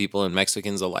for white people and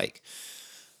Mexicans alike.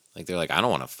 Like they're like, I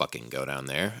don't want to fucking go down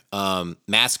there.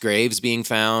 Mass graves being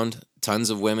found, tons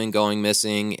of women going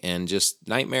missing, and just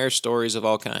nightmare stories of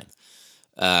all kinds.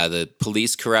 The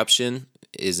police corruption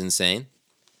is insane.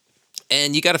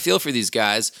 And you got to feel for these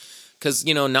guys because,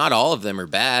 you know, not all of them are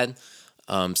bad.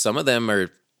 Some of them are,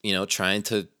 you know, trying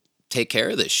to take care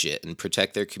of this shit and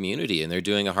protect their community. And they're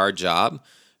doing a hard job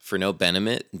for no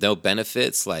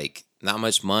benefits, like not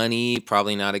much money,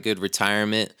 probably not a good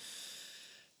retirement.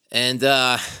 And,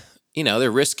 you know,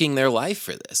 they're risking their life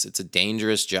for this. It's a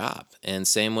dangerous job. And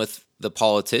same with the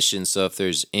politicians. So if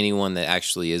there's anyone that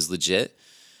actually is legit,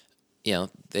 you know,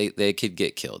 they could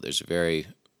get killed. There's a very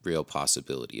real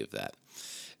possibility of that.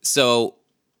 So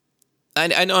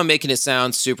I know I'm making it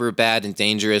sound super bad and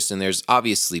dangerous, and there's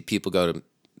obviously people go to,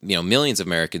 you know, millions of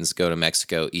Americans go to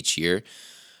Mexico each year.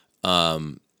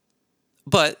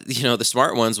 But, you know, the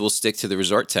smart ones will stick to the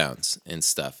resort towns and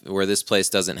stuff where this place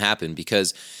doesn't happen,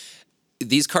 because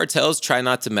these cartels try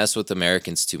not to mess with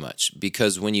Americans too much,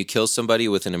 because when you kill somebody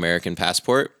with an American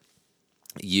passport,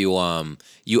 you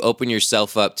open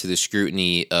yourself up to the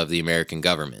scrutiny of the American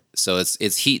government. So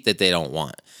it's heat that they don't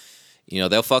want. You know,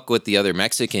 they'll fuck with the other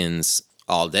Mexicans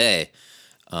all day,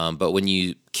 but when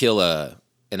you kill an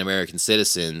American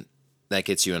citizen, that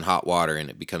gets you in hot water and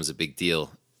it becomes a big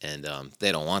deal, and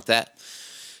they don't want that.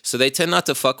 So they tend not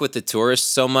to fuck with the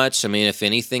tourists so much. I mean, if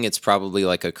anything, it's probably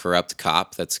like a corrupt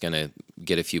cop that's going to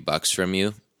get a few bucks from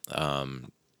you,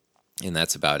 and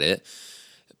that's about it.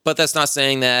 But that's not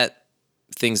saying that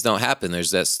things don't happen.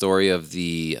 There's that story of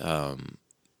the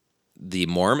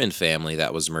Mormon family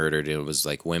that was murdered. It was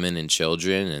like women and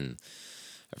children, and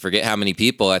I forget how many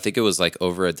people. I think it was like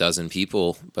over a dozen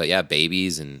people. But yeah,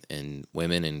 babies and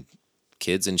women and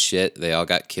kids and shit. They all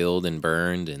got killed and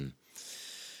burned, and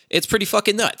it's pretty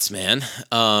fucking nuts, man.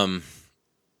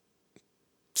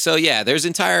 So yeah, there's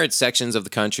entire sections of the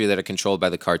country that are controlled by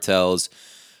the cartels.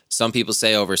 Some people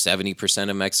say over 70%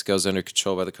 of Mexico is under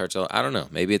control by the cartel. I don't know.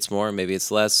 Maybe it's more, maybe it's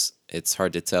less. It's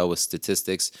hard to tell with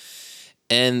statistics.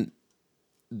 And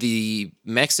the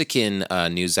Mexican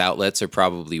news outlets are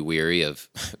probably weary of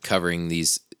covering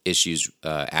these issues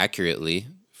accurately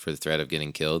for the threat of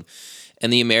getting killed.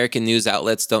 And the American news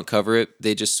outlets don't cover it.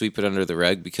 They just sweep it under the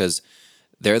rug because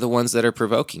they're the ones that are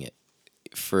provoking it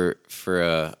for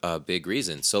a big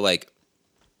reason. So the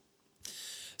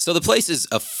place is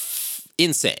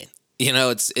insane. You know,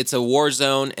 it's a war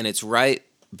zone, and it's right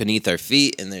beneath our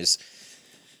feet. And there's,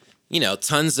 you know,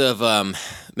 tons of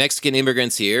Mexican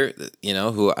immigrants here, you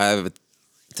know, who I have a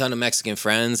ton of Mexican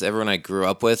friends. Everyone I grew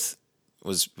up with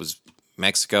was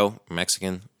Mexican,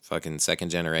 fucking second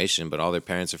generation, but all their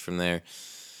parents are from there.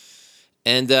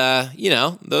 And,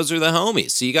 those are the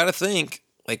homies. So you got to think,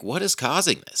 like, what is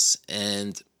causing this?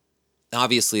 And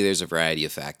obviously there's a variety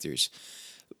of factors.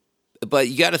 But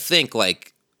you got to think,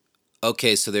 like,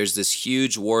 okay, so there's this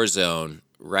huge war zone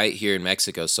right here in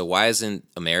Mexico. So why isn't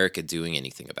America doing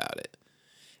anything about it?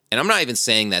 And I'm not even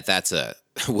saying that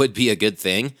would be a good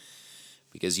thing,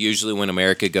 because usually when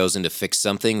America goes in to fix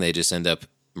something, they just end up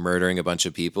murdering a bunch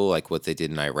of people, like what they did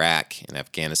in Iraq and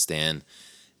Afghanistan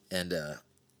and,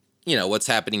 what's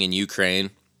happening in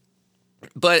Ukraine.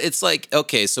 But it's like,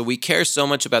 okay, so we care so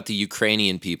much about the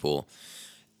Ukrainian people,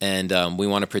 and we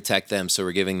want to protect them, so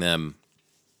we're giving them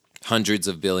hundreds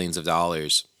of billions of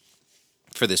dollars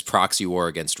for this proxy war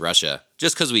against Russia,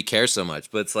 just because we care so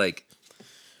much. But it's like,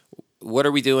 what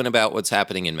are we doing about what's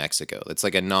happening in Mexico? It's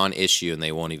like a non-issue, and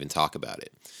they won't even talk about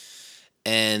it.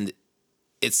 And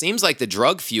it seems like the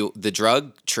drug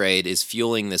trade is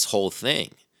fueling this whole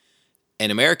thing.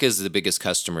 And America is the biggest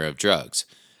customer of drugs.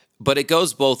 But it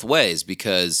goes both ways,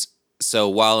 because so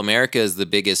while America is the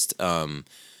biggest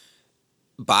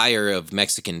buyer of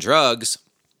Mexican drugs,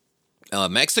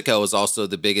 Mexico is also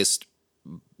the biggest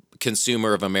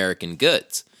consumer of American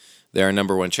goods. They're our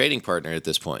number one trading partner at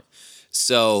this point.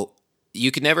 So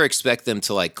you can never expect them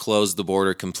to like close the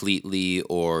border completely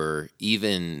or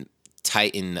even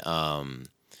tighten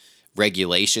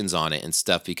regulations on it and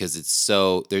stuff, because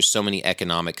there's so many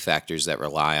economic factors that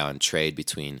rely on trade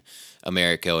between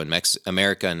America and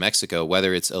Mexico,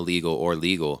 whether it's illegal or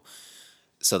legal.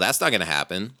 So that's not going to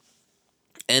happen.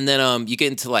 And then you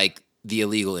get into like the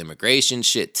illegal immigration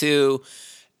shit too.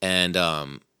 And I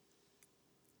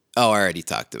already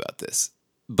talked about this,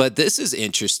 but this is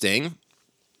interesting.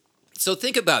 So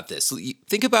think about this.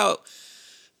 Think about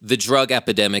the drug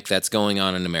epidemic that's going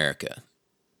on in America.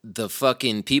 The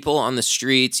fucking people on the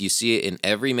streets, you see it in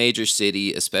every major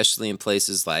city, especially in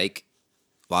places like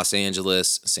Los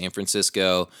Angeles, San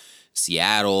Francisco,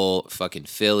 Seattle, fucking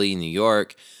Philly, New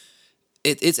York.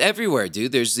 It's everywhere,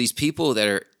 dude. There's these people that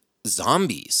are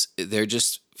zombies. They're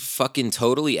just fucking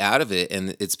totally out of it,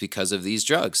 and it's because of these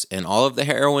drugs. And all of the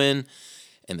heroin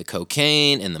and the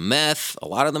cocaine and the meth, a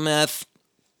lot of the meth,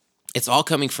 it's all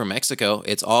coming from Mexico.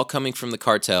 It's all coming from the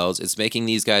cartels. It's making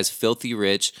these guys filthy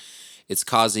rich. It's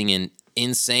causing an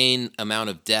insane amount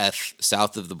of death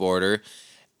south of the border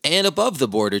and above the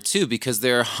border too, because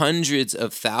there are hundreds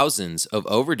of thousands of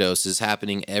overdoses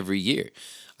happening every year.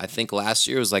 I think last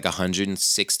year was like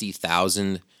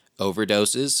 160,000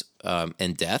 overdoses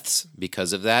and deaths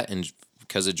because of that and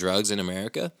because of drugs in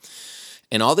America.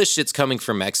 And all this shit's coming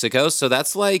from Mexico. So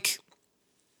that's like,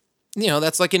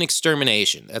 that's like an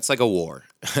extermination. That's like a war.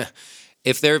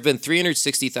 If there have been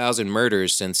 360,000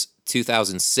 murders since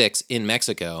 2006 in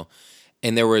Mexico,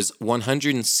 and there was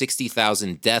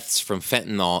 160,000 deaths from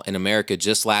fentanyl in America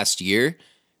just last year,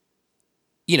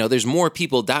 there's more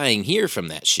people dying here from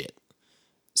that shit.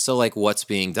 So, like, what's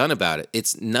being done about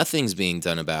it? Nothing's being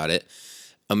done about it.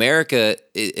 America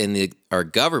and our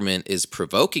government is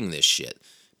provoking this shit,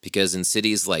 because in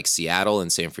cities like Seattle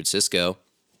and San Francisco,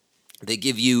 they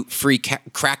give you free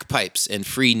crack pipes and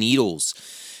free needles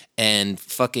and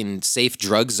fucking safe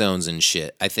drug zones and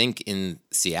shit. I think in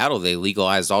Seattle, they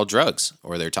legalized all drugs,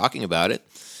 or they're talking about it.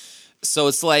 So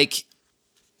it's like,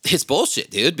 it's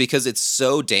bullshit, dude, because it's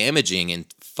so damaging and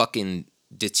fucking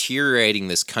deteriorating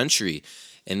this country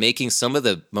and making some of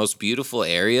the most beautiful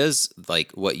areas,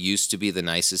 like what used to be the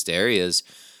nicest areas,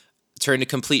 turn to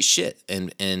complete shit.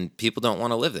 And people don't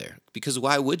want to live there, because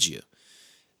why would you?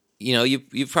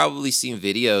 You've probably seen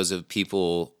videos of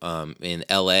people in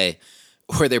LA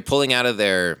where they're pulling out of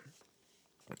their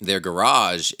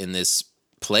garage in this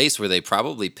place where they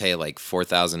probably pay like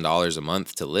 $4,000 a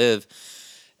month to live.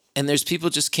 And there's people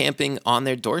just camping on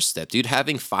their doorstep, dude,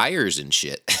 having fires and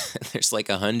shit. There's like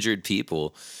 100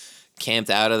 people camped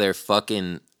out of their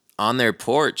on their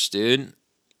porch, dude,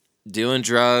 doing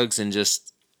drugs and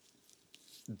just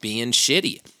being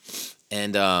shitty.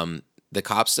 And the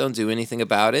cops don't do anything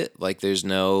about it. Like, there's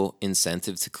no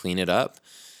incentive to clean it up.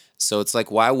 So it's like,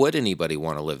 why would anybody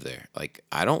want to live there? Like,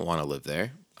 I don't want to live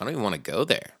there. I don't even want to go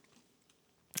there.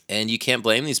 And you can't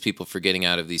blame these people for getting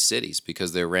out of these cities,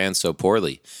 because they're ran so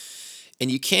poorly. And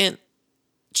you can't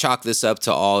chalk this up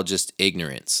to all just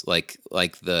ignorance. Like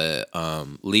the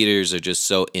leaders are just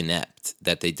so inept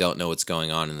that they don't know what's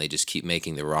going on and they just keep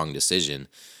making the wrong decision.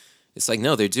 It's like,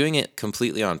 no, they're doing it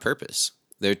completely on purpose.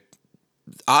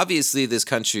 Obviously, this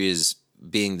country is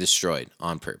being destroyed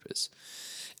on purpose.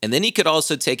 And then you could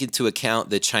also take into account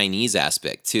the Chinese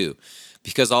aspect too,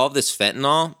 because all of this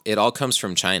fentanyl, it all comes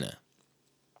from China.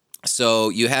 So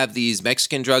you have these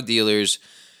Mexican drug dealers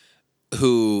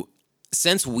who,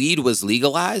 since weed was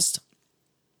legalized,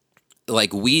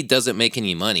 like weed doesn't make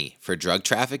any money for drug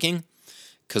trafficking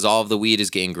because all of the weed is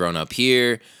getting grown up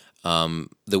here.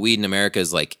 The weed in America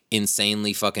is like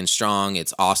insanely fucking strong.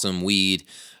 It's awesome weed.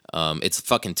 It's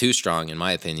fucking too strong in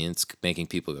my opinion. It's making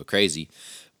people go crazy.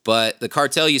 But the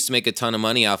cartel used to make a ton of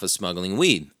money off of smuggling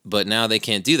weed, but now they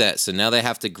can't do that. So now they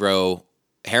have to grow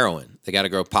heroin. They got to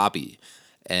grow poppy.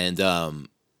 And,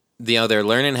 they're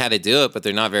learning how to do it, but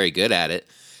they're not very good at it.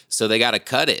 So they got to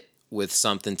cut it with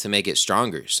something to make it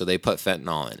stronger. So they put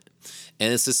fentanyl in it.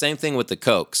 And it's the same thing with the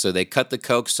coke. So they cut the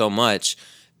coke so much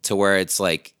to where it's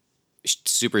like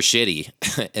super shitty.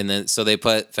 And then so they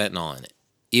put fentanyl in it.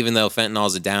 Even though fentanyl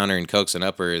is a downer and coke's an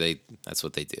upper, that's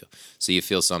what they do. So you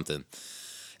feel something.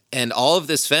 And all of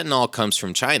this fentanyl comes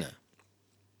from China.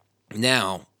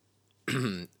 Now,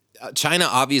 China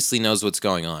obviously knows what's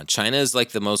going on. China is like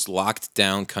the most locked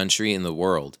down country in the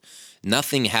world.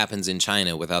 Nothing happens in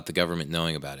China without the government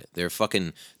knowing about it. They're a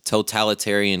fucking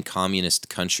totalitarian communist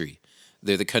country.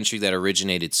 They're the country that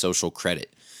originated social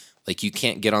credit. Like, you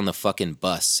can't get on the fucking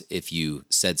bus if you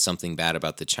said something bad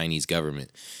about the Chinese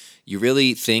government. You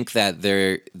really think that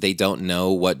they don't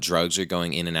know what drugs are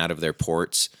going in and out of their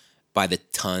ports by the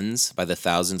tons, by the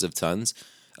thousands of tons?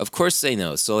 Of course they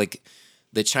know. So, like,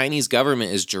 the Chinese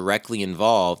government is directly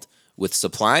involved with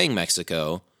supplying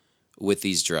Mexico with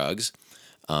these drugs,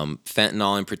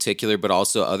 fentanyl in particular, but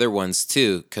also other ones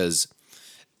too. Because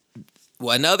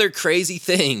another crazy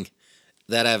thing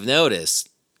that I've noticed,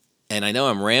 and I know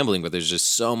I'm rambling, but there's just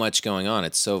so much going on.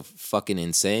 It's so fucking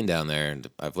insane down there, and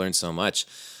I've learned so much.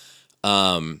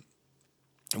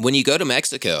 When you go to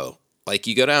Mexico, like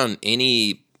you go down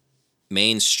any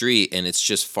main street and it's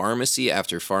just pharmacy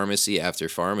after pharmacy after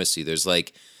pharmacy. There's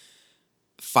like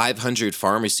 500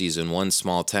 pharmacies in one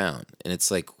small town. And it's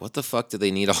like, what the fuck do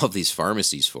they need all of these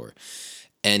pharmacies for?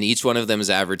 And each one of them is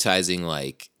advertising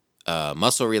like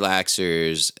muscle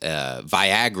relaxers.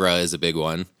 Viagra is a big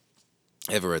one.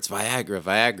 Everywhere it's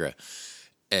Viagra.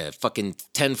 Fucking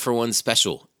 10 for 1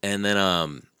 special. And then a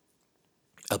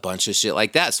bunch of shit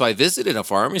like that. So I visited a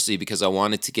pharmacy because I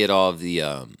wanted to get all of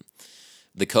the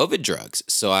COVID drugs.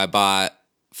 So I bought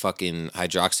fucking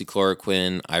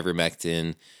hydroxychloroquine,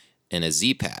 ivermectin, and a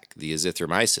Z-Pack, the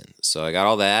azithromycin. So I got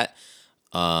all that.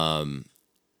 And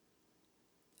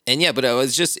yeah, but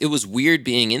it was weird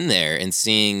being in there and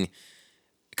seeing,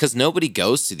 because nobody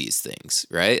goes to these things,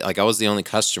 right? Like I was the only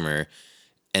customer,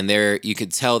 and you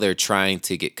could tell they're trying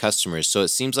to get customers. So it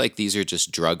seems like these are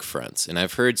just drug fronts. And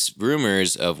I've heard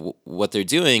rumors of what they're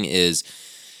doing is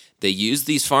they use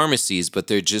these pharmacies, but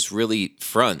they're just really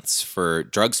fronts for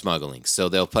drug smuggling. So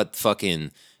they'll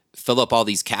fill up all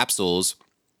these capsules,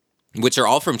 which are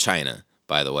all from China,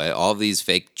 by the way. All of these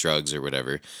fake drugs or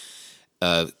whatever,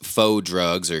 faux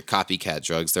drugs or copycat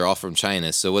drugs, they're all from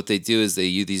China. So what they do is they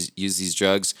use these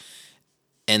drugs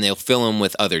and they'll fill them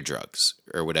with other drugs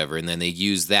or whatever, and then they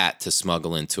use that to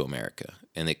smuggle into America.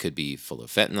 And it could be full of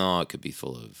fentanyl, it could be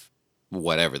full of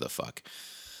whatever the fuck.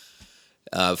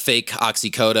 Fake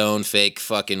oxycodone, fake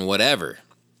fucking whatever.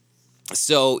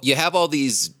 So you have all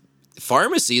these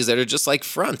pharmacies that are just like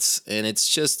fronts, and it's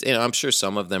just, I'm sure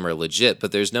some of them are legit,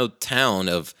 but there's no town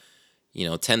of,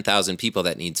 10,000 people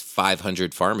that needs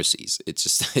 500 pharmacies.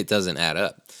 It doesn't add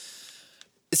up.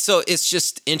 So it's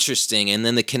just interesting. And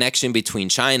then the connection between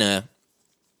China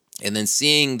and then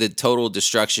seeing the total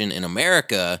destruction in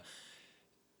America.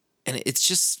 And it's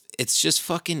just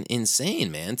fucking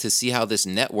insane, man, to see how this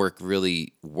network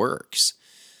really works.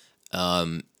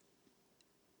 So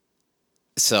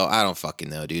I don't fucking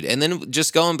know, dude. And then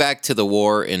just going back to the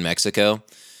war in Mexico,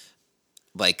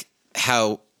 like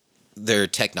how their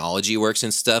technology works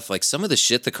and stuff, like some of the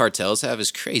shit the cartels have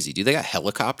is crazy, dude. They got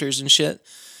helicopters and shit.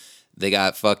 They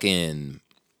got fucking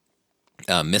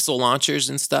missile launchers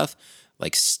and stuff,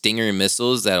 like Stinger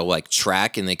missiles that'll like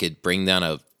track and they could bring down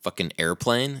a fucking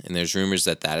airplane. And there's rumors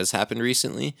that has happened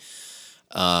recently.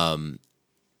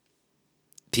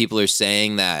 People are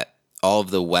saying that all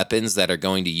of the weapons that are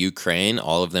going to Ukraine,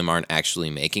 all of them aren't actually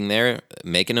making it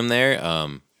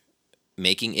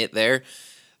there.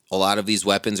 A lot of these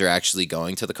weapons are actually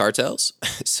going to the cartels.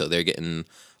 So they're getting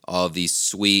all of these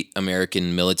sweet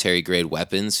American military grade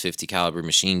weapons, 50 caliber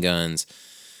machine guns,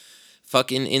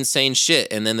 fucking insane shit.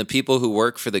 And then the people who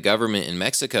work for the government in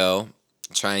Mexico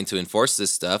trying to enforce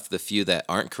this stuff, the few that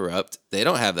aren't corrupt, they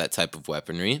don't have that type of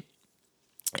weaponry.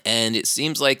 And it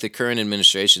seems like the current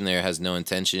administration there has no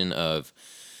intention of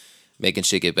making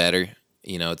shit get better.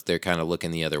 They're kind of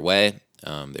looking the other way.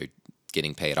 They're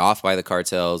getting paid off by the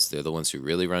cartels. They're the ones who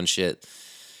really run shit.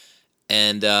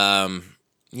 And,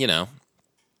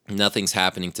 nothing's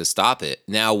happening to stop it.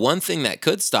 Now, one thing that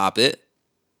could stop it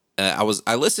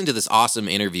I listened to this awesome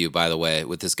interview, by the way,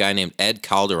 with this guy named Ed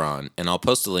Calderon, and I'll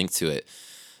post a link to it.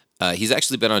 He's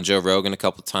actually been on Joe Rogan a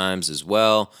couple times as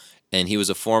well, and he was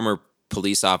a former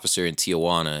police officer in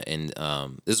Tijuana, and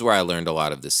this is where I learned a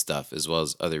lot of this stuff, as well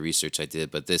as other research I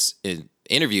did. But this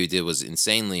interview he did was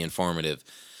insanely informative,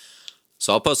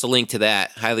 so I'll post a link to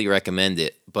that. Highly recommend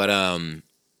it. But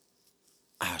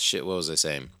shit, what was I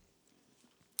saying?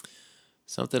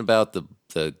 Something about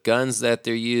the guns that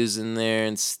they're using there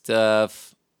and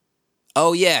stuff.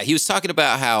 Oh yeah, he was talking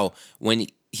about how when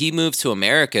he moved to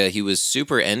America, he was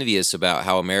super envious about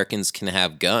how Americans can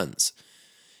have guns.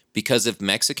 Because if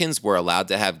Mexicans were allowed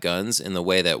to have guns in the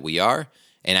way that we are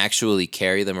and actually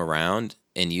carry them around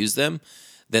and use them,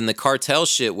 then the cartel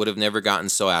shit would have never gotten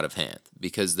so out of hand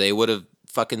because they would have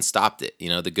fucking stopped it. You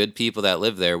know, the good people that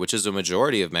live there, which is a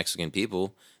majority of Mexican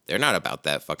people, they're not about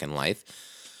that fucking life.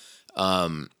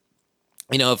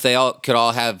 You know, if they could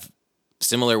all have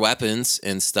similar weapons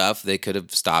and stuff, they could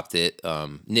have stopped it,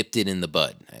 nipped it in the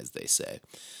bud, as they say.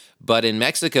 But in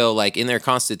Mexico, like in their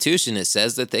constitution, it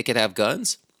says that they could have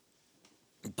guns.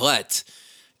 But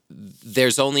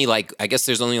there's only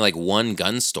there's only one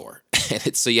gun store.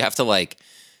 So you have to like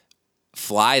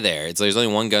fly there. There's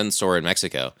only one gun store in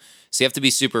Mexico. So you have to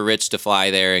be super rich to fly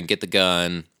there and get the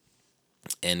gun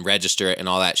and register it and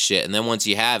all that shit. And then once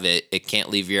you have it, it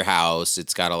can't leave your house.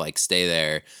 It's got to like stay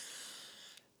there.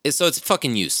 So it's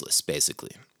fucking useless,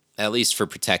 basically, at least for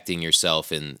protecting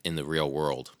yourself in the real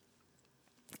world.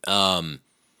 But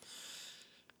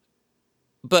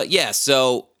yeah,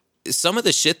 so some of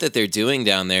the shit that they're doing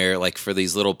down there, like for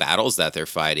these little battles that they're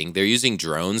fighting, they're using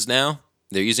drones now.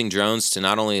 They're using drones to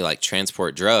not only like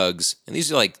transport drugs, and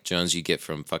these are like drones you get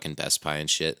from fucking Best Buy and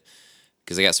shit,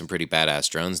 because they got some pretty badass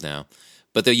drones now.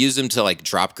 But they'll use them to like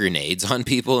drop grenades on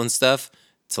people and stuff,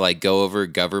 to like go over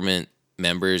government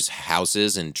members'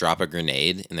 houses and drop a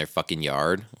grenade in their fucking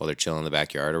yard while they're chilling in the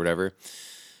backyard or whatever.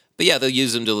 But yeah, they'll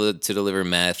use them to deliver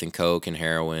meth and coke and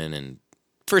heroin and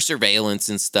for surveillance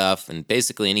and stuff, and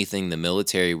basically anything the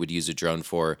military would use a drone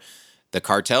for, the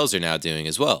cartels are now doing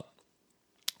as well.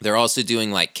 They're also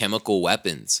doing like chemical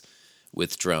weapons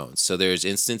with drones. So there's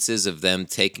instances of them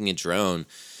taking a drone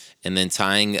and then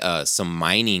tying some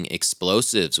mining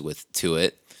explosives to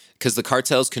it, because the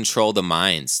cartels control the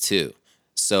mines too.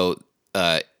 So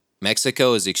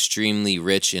Mexico is extremely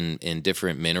rich in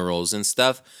different minerals and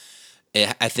stuff.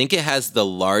 I think it has the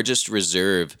largest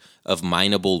reserve of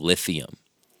mineable lithium.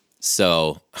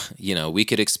 So, you know, we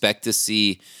could expect to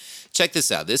see, check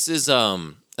this out. This is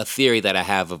a theory that I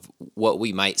have of what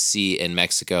we might see in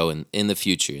Mexico in the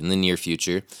future, in the near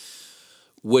future,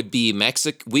 would be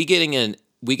we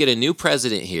get a new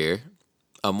president here,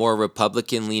 a more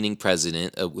Republican-leaning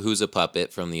president who's a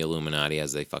puppet from the Illuminati,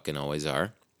 as they fucking always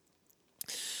are.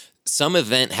 Some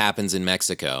event happens in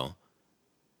Mexico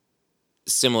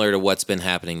similar to what's been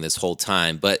happening this whole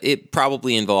time, but it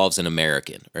probably involves an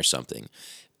American or something.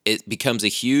 It becomes a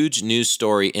huge news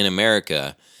story in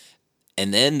America,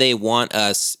 and then they want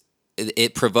us,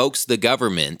 it provokes the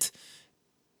government.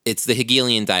 It's the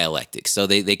Hegelian dialectic. So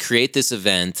they create this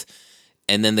event,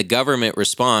 and then the government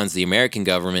responds, the American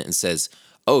government, and says,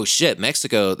 oh shit,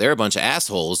 Mexico, they're a bunch of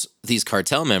assholes, these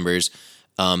cartel members,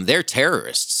 they're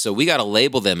terrorists, so we got to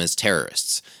label them as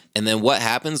terrorists. And then what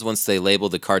happens once they label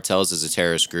the cartels as a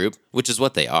terrorist group, which is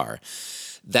what they are,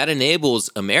 that enables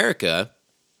America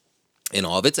and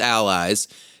all of its allies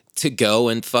to go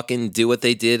and fucking do what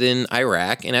they did in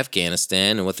Iraq and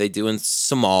Afghanistan and what they do in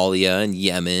Somalia and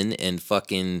Yemen and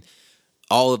fucking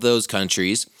all of those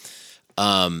countries.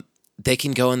 They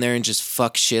can go in there and just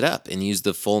fuck shit up and use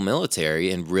the full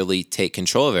military and really take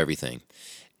control of everything.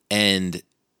 And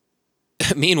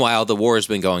meanwhile, the war has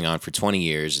been going on for 20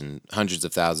 years and hundreds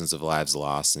of thousands of lives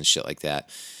lost and shit like that.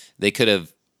 They could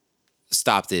have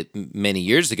stopped it many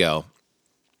years ago.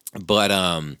 But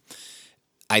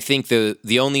I think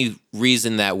the only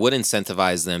reason that would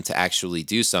incentivize them to actually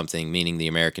do something, meaning the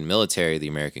American military, the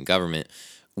American government,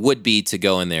 would be to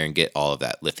go in there and get all of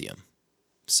that lithium.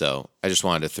 So I just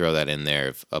wanted to throw that in there,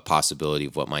 of a possibility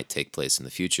of what might take place in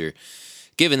the future,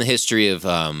 given the history of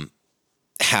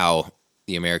how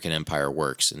the American empire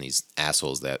works and these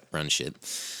assholes that run shit.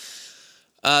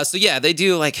 So yeah, they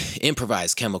do like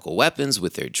improvised chemical weapons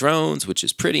with their drones, which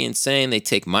is pretty insane. They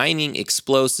take mining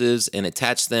explosives and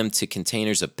attach them to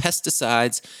containers of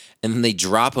pesticides, and then they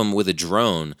drop them with a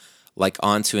drone like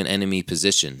onto an enemy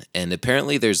position. And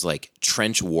apparently there's like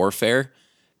trench warfare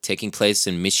taking place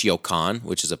in Michoacan,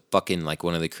 which is a fucking like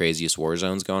one of the craziest war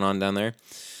zones going on down there.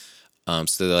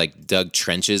 So they like dug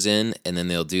trenches in, and then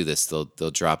they'll do this. They'll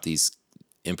drop these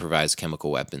improvised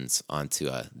chemical weapons onto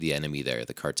the enemy there.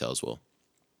 The cartels will.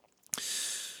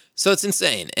 So it's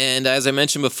insane. And as I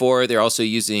mentioned before, the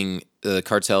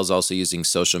cartel's also using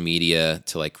social media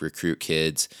to like recruit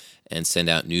kids and send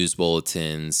out news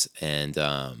bulletins. And,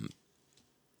 and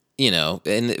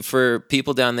for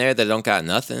people down there that don't got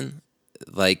nothing,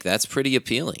 like that's pretty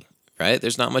appealing, right?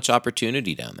 There's not much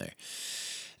opportunity down there.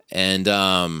 And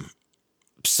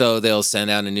so they'll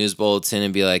send out a news bulletin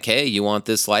and be like, hey, you want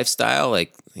this lifestyle?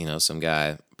 Like, some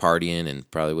guy partying and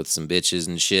probably with some bitches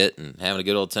and shit and having a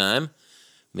good old time.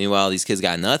 Meanwhile, these kids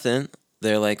got nothing.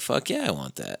 They're like, fuck yeah, I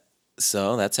want that.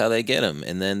 So that's how they get them.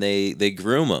 And then they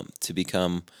groom them to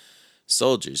become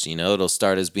soldiers. It'll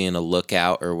start as being a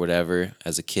lookout or whatever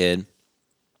as a kid.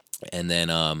 And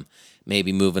then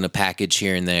maybe moving a package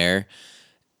here and there.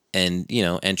 And,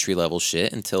 entry level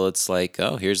shit until it's like,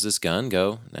 oh, here's this gun.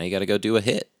 Go. Now you got to go do a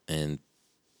hit. And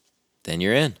then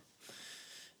you're in.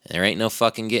 And there ain't no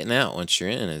fucking getting out once you're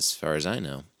in, as far as I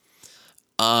know.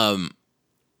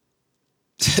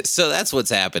 So that's what's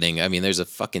happening. I mean, there's a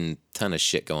fucking ton of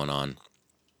shit going on.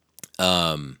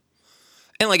 And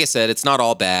like I said, it's not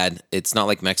all bad. It's not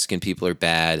like Mexican people are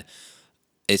bad.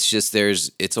 It's just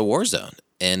it's a war zone.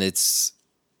 And it's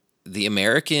the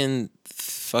American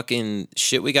fucking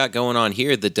shit we got going on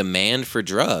here. The demand for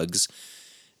drugs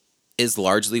is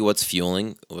largely what's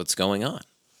fueling what's going on.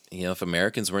 If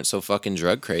Americans weren't so fucking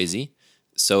drug crazy,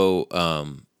 so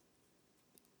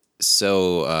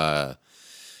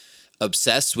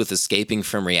obsessed with escaping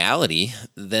from reality,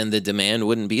 then the demand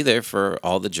wouldn't be there for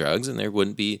all the drugs, and there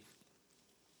wouldn't be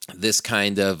this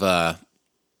kind of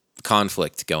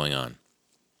conflict going on.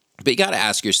 But you got to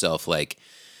ask yourself, like,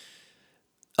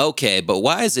 okay, but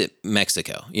why is it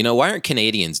Mexico? Why aren't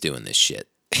Canadians doing this shit?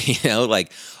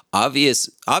 Like,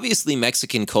 obviously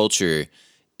Mexican culture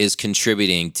is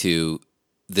contributing to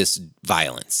this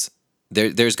violence.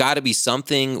 There's got to be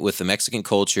something with the Mexican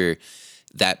culture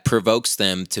that provokes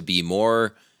them to be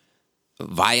more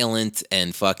violent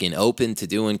and fucking open to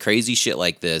doing crazy shit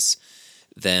like this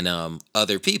than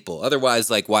other people. Otherwise,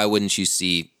 like, why wouldn't you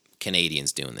see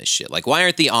Canadians doing this shit? Like, why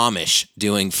aren't the Amish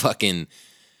doing fucking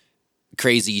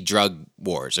crazy drug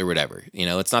wars or whatever?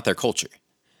 It's not their culture.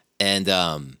 And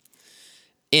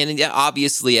yeah,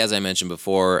 obviously, as I mentioned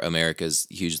before, America's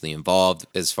hugely involved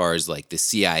as far as like the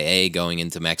CIA going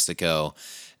into Mexico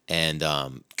and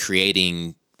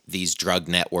creating these drug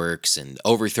networks and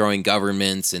overthrowing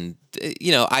governments. And,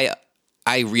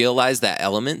 I realize that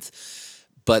element,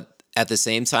 but at the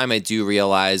same time, I do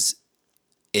realize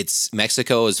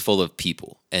Mexico is full of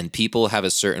people, and people have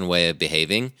a certain way of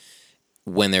behaving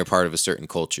when they're part of a certain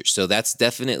culture. So that's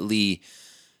definitely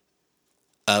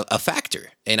a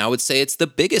factor. And I would say it's the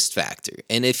biggest factor.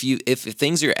 And if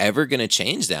things are ever going to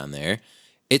change down there,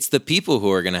 it's the people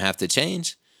who are going to have to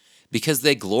change, because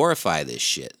they glorify this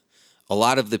shit. A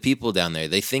lot of the people down there,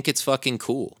 they think it's fucking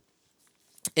cool.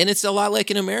 And it's a lot like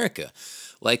in America.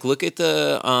 Like, look at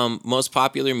the most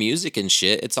popular music and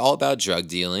shit. It's all about drug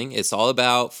dealing. It's all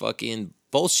about fucking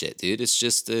bullshit, dude. It's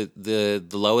just the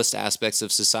lowest aspects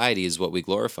of society is what we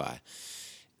glorify.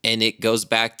 And it goes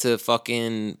back to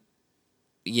fucking,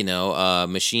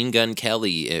 Machine Gun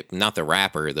Kelly, not the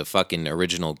rapper, the fucking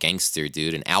original gangster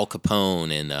dude, and Al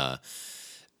Capone and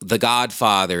The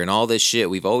Godfather and all this shit.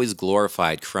 We've always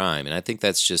glorified crime, and I think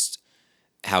that's just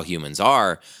how humans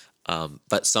are.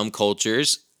 But some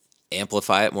cultures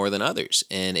amplify it more than others.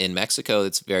 And in Mexico,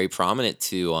 it's very prominent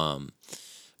to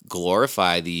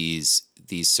glorify these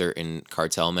certain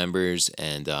cartel members,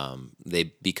 and they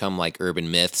become like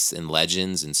urban myths and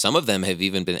legends, and some of them have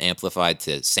even been amplified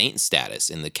to saint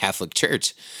status in the Catholic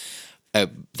Church.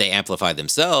 They amplify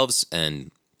themselves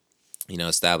and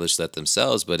establish that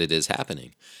themselves, but it is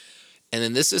happening. And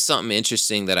then this is something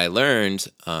interesting that I learned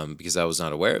because I was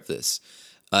not aware of this.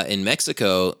 In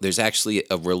Mexico, there's actually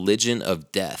a religion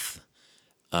of death.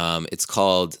 It's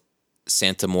called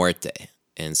Santa Muerte,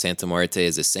 and Santa Muerte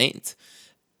is a saint.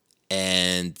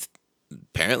 And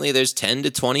apparently there's 10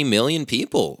 to 20 million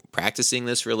people practicing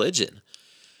this religion.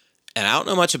 And I don't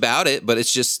know much about it, but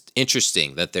it's just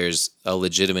interesting that there's a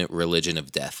legitimate religion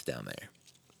of death down there.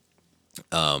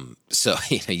 So,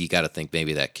 you got to think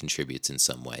maybe that contributes in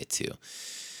some way to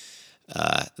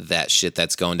that shit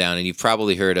that's going down. And you've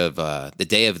probably heard of the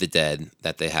Day of the Dead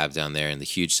that they have down there and the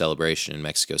huge celebration in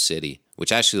Mexico City,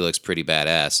 which actually looks pretty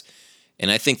badass.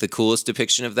 And I think the coolest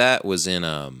depiction of that was in,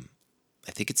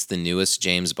 I think it's the newest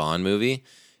James Bond movie.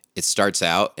 It starts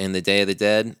out in the Day of the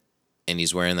Dead, and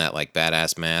he's wearing that like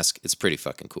badass mask. It's pretty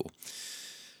fucking cool.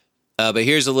 But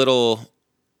here's a little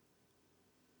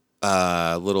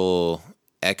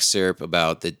excerpt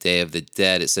about the Day of the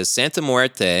Dead. It says Santa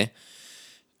Muerte.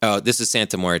 Oh, this is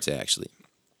Santa Muerte actually,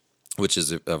 which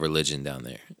is a religion down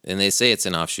there, and they say it's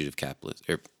an offshoot of capitalism.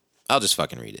 Or I'll just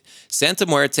fucking read it. Santa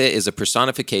Muerte is a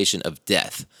personification of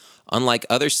death. Unlike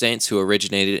other saints who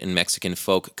originated in Mexican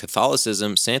folk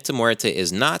Catholicism, Santa Muerte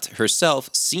is not herself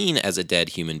seen as a dead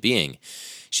human being.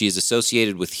 She is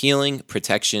associated with healing,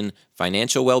 protection,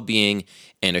 financial well-being,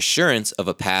 and assurance of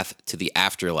a path to the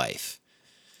afterlife.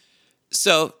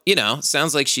 So,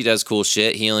 sounds like she does cool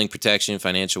shit, healing, protection,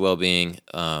 financial well-being,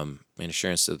 and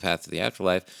assurance to the path to the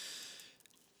afterlife.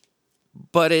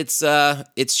 But it's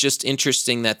just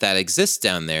interesting that exists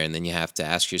down there, and then you have to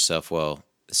ask yourself, well,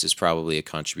 this is probably a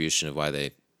contribution of why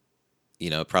they,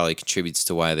 it probably contributes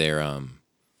to why they're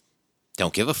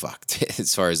don't give a fuck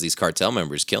as far as these cartel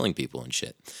members killing people and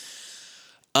shit.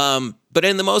 But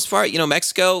in the most part,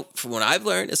 Mexico, from what I've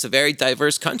learned, it's a very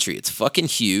diverse country. It's fucking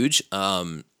huge.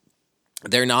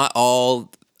 They're not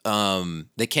all,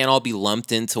 they can't all be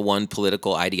lumped into one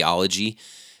political ideology.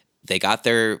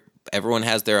 Everyone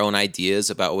has their own ideas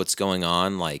about what's going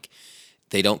on. Like,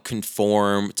 they don't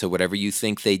conform to whatever you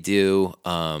think they do.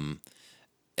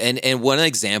 And one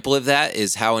example of that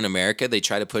is how in America they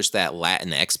try to push that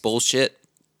Latinx bullshit.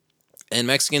 And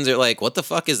Mexicans are like, what the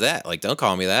fuck is that? Like, don't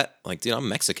call me that. Like, dude, I'm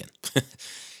Mexican.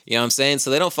 You know what I'm saying?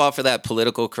 So they don't fall for that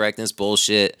political correctness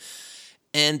bullshit.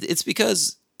 And it's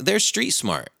because they're street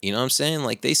smart. You know what I'm saying?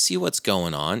 Like, they see what's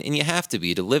going on, and you have to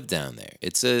be to live down there.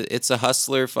 It's a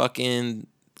hustler fucking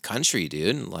country,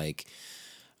 dude. Like,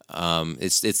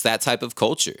 it's that type of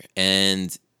culture.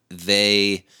 And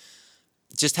they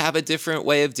just have a different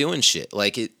way of doing shit.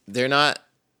 Like, they're not,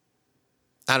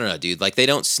 I don't know, dude. Like, they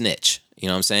don't snitch. You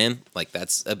know what I'm saying? Like,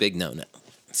 that's a big no-no.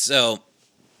 So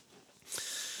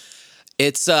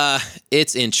it's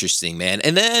interesting, man.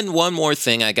 And then one more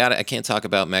thing, I can't talk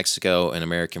about Mexico and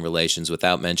American relations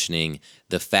without mentioning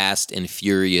the Fast and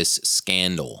Furious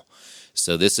scandal.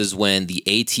 So this is when the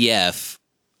ATF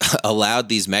allowed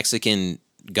these Mexican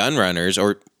gun runners,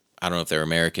 or I don't know if they're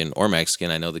American or Mexican.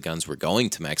 I know the guns were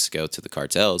going to Mexico to the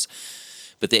cartels.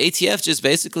 But the ATF just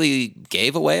basically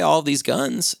gave away all of these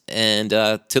guns and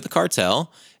to the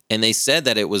cartel, and they said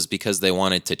that it was because they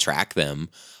wanted to track them.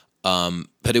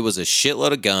 But it was a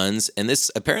shitload of guns, and this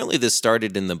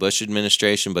started in the Bush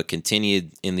administration, but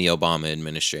continued in the Obama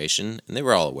administration, and they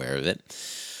were all aware of it.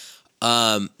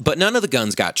 But none of the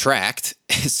guns got tracked,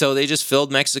 so they just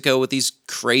filled Mexico with these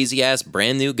crazy ass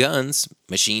brand new guns,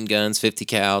 machine guns, 50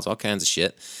 cals, all kinds of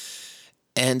shit,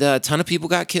 and a ton of people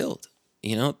got killed.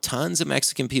 Tons of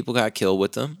Mexican people got killed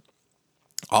with them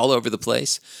all over the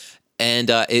place.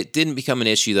 And it didn't become an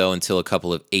issue, though, until a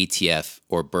couple of ATF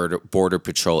or Border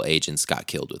Patrol agents got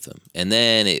killed with them. And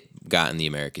then it got in the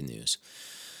American news.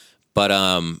 But,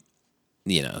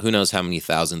 who knows how many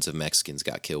thousands of Mexicans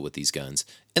got killed with these guns.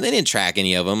 And they didn't track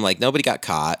any of them. Like, nobody got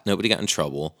caught. Nobody got in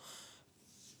trouble.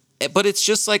 But it's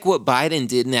just like what Biden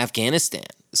did in Afghanistan.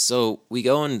 So we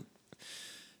go and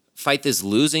fight this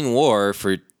losing war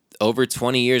for over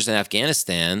 20 years in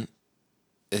Afghanistan,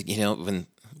 when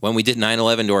we did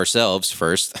 9/11 to ourselves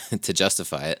first to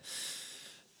justify it.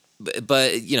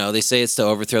 But they say it's to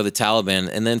overthrow the Taliban.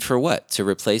 And then for what? To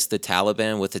replace the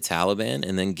Taliban with the Taliban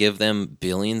and then give them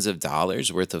billions of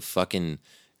dollars worth of fucking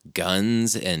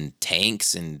guns and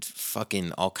tanks and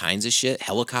fucking all kinds of shit,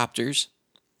 helicopters.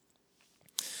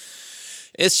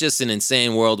 It's just an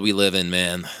insane world we live in,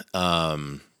 man.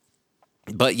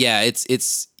 But yeah,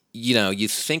 it's you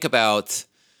think about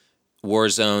war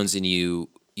zones and you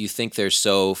think they're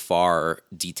so far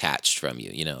detached from you.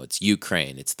 It's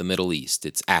Ukraine, it's the Middle East,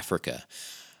 it's Africa.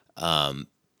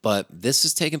 But this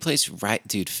is taking place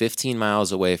 15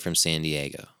 miles away from San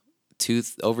Diego.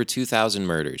 Over 2,000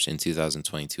 murders in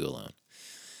 2022 alone.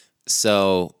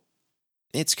 So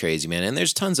it's crazy, man. And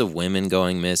there's tons of women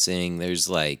going missing. There's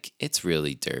it's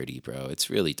really dirty, bro. It's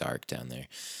really dark down there.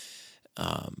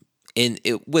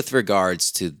 With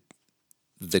regards to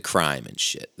the crime and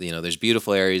shit, there's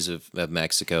beautiful areas of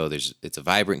Mexico. It's a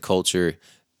vibrant culture,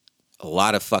 a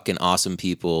lot of fucking awesome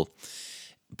people,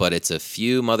 but it's a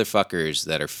few motherfuckers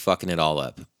that are fucking it all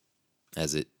up,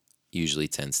 as it usually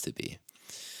tends to be.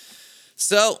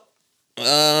 So,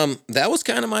 that was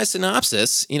kind of my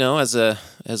synopsis, as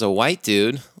a white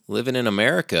dude living in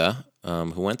America,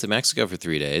 who went to Mexico for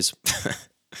 3 days.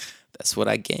 That's what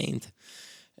I gained.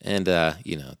 And,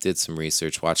 did some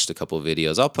research, watched a couple of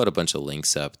videos. I'll put a bunch of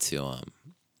links up to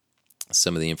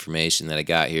some of the information that I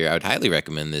got here. I would highly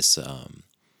recommend this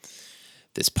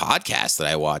this podcast that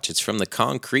I watch. It's from the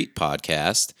Concrete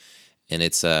Podcast, and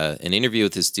it's an interview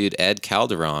with this dude, Ed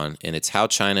Calderon, and it's how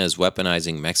China is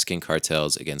weaponizing Mexican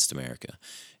cartels against America.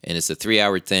 And it's a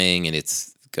 3-hour thing, and it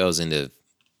goes into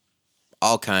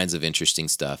all kinds of interesting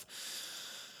stuff.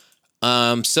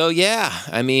 So, yeah,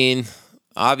 I mean,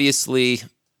 obviously,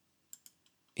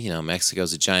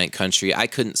 Mexico's a giant country. I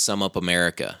couldn't sum up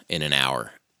America in an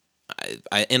hour,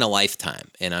 in a lifetime,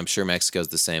 and I'm sure Mexico's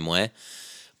the same way.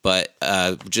 But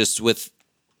I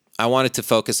wanted to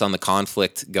focus on the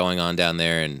conflict going on down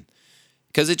there, and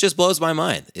because it just blows my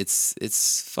mind.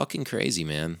 It's fucking crazy,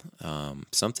 man.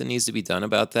 Something needs to be done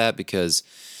about that because,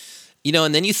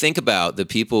 and then you think about the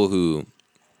people who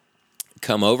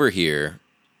come over here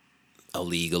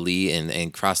illegally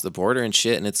and cross the border and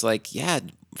shit, and it's like, yeah,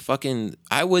 fucking,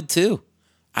 I would too.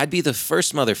 I'd be the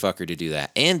first motherfucker to do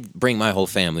that and bring my whole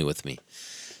family with me.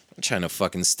 I'm trying to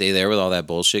fucking stay there with all that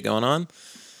bullshit going on.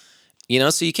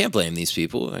 So you can't blame these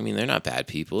people. I mean, they're not bad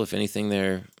people. If anything,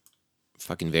 they're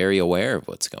fucking very aware of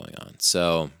what's going on.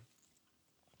 So,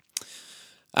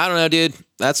 I don't know, dude.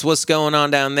 That's what's going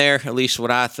on down there, at least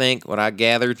what I think, what I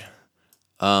gathered.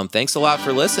 Thanks a lot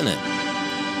for listening.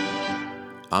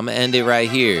 I'm going to end it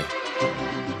right here.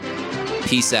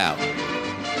 Peace out.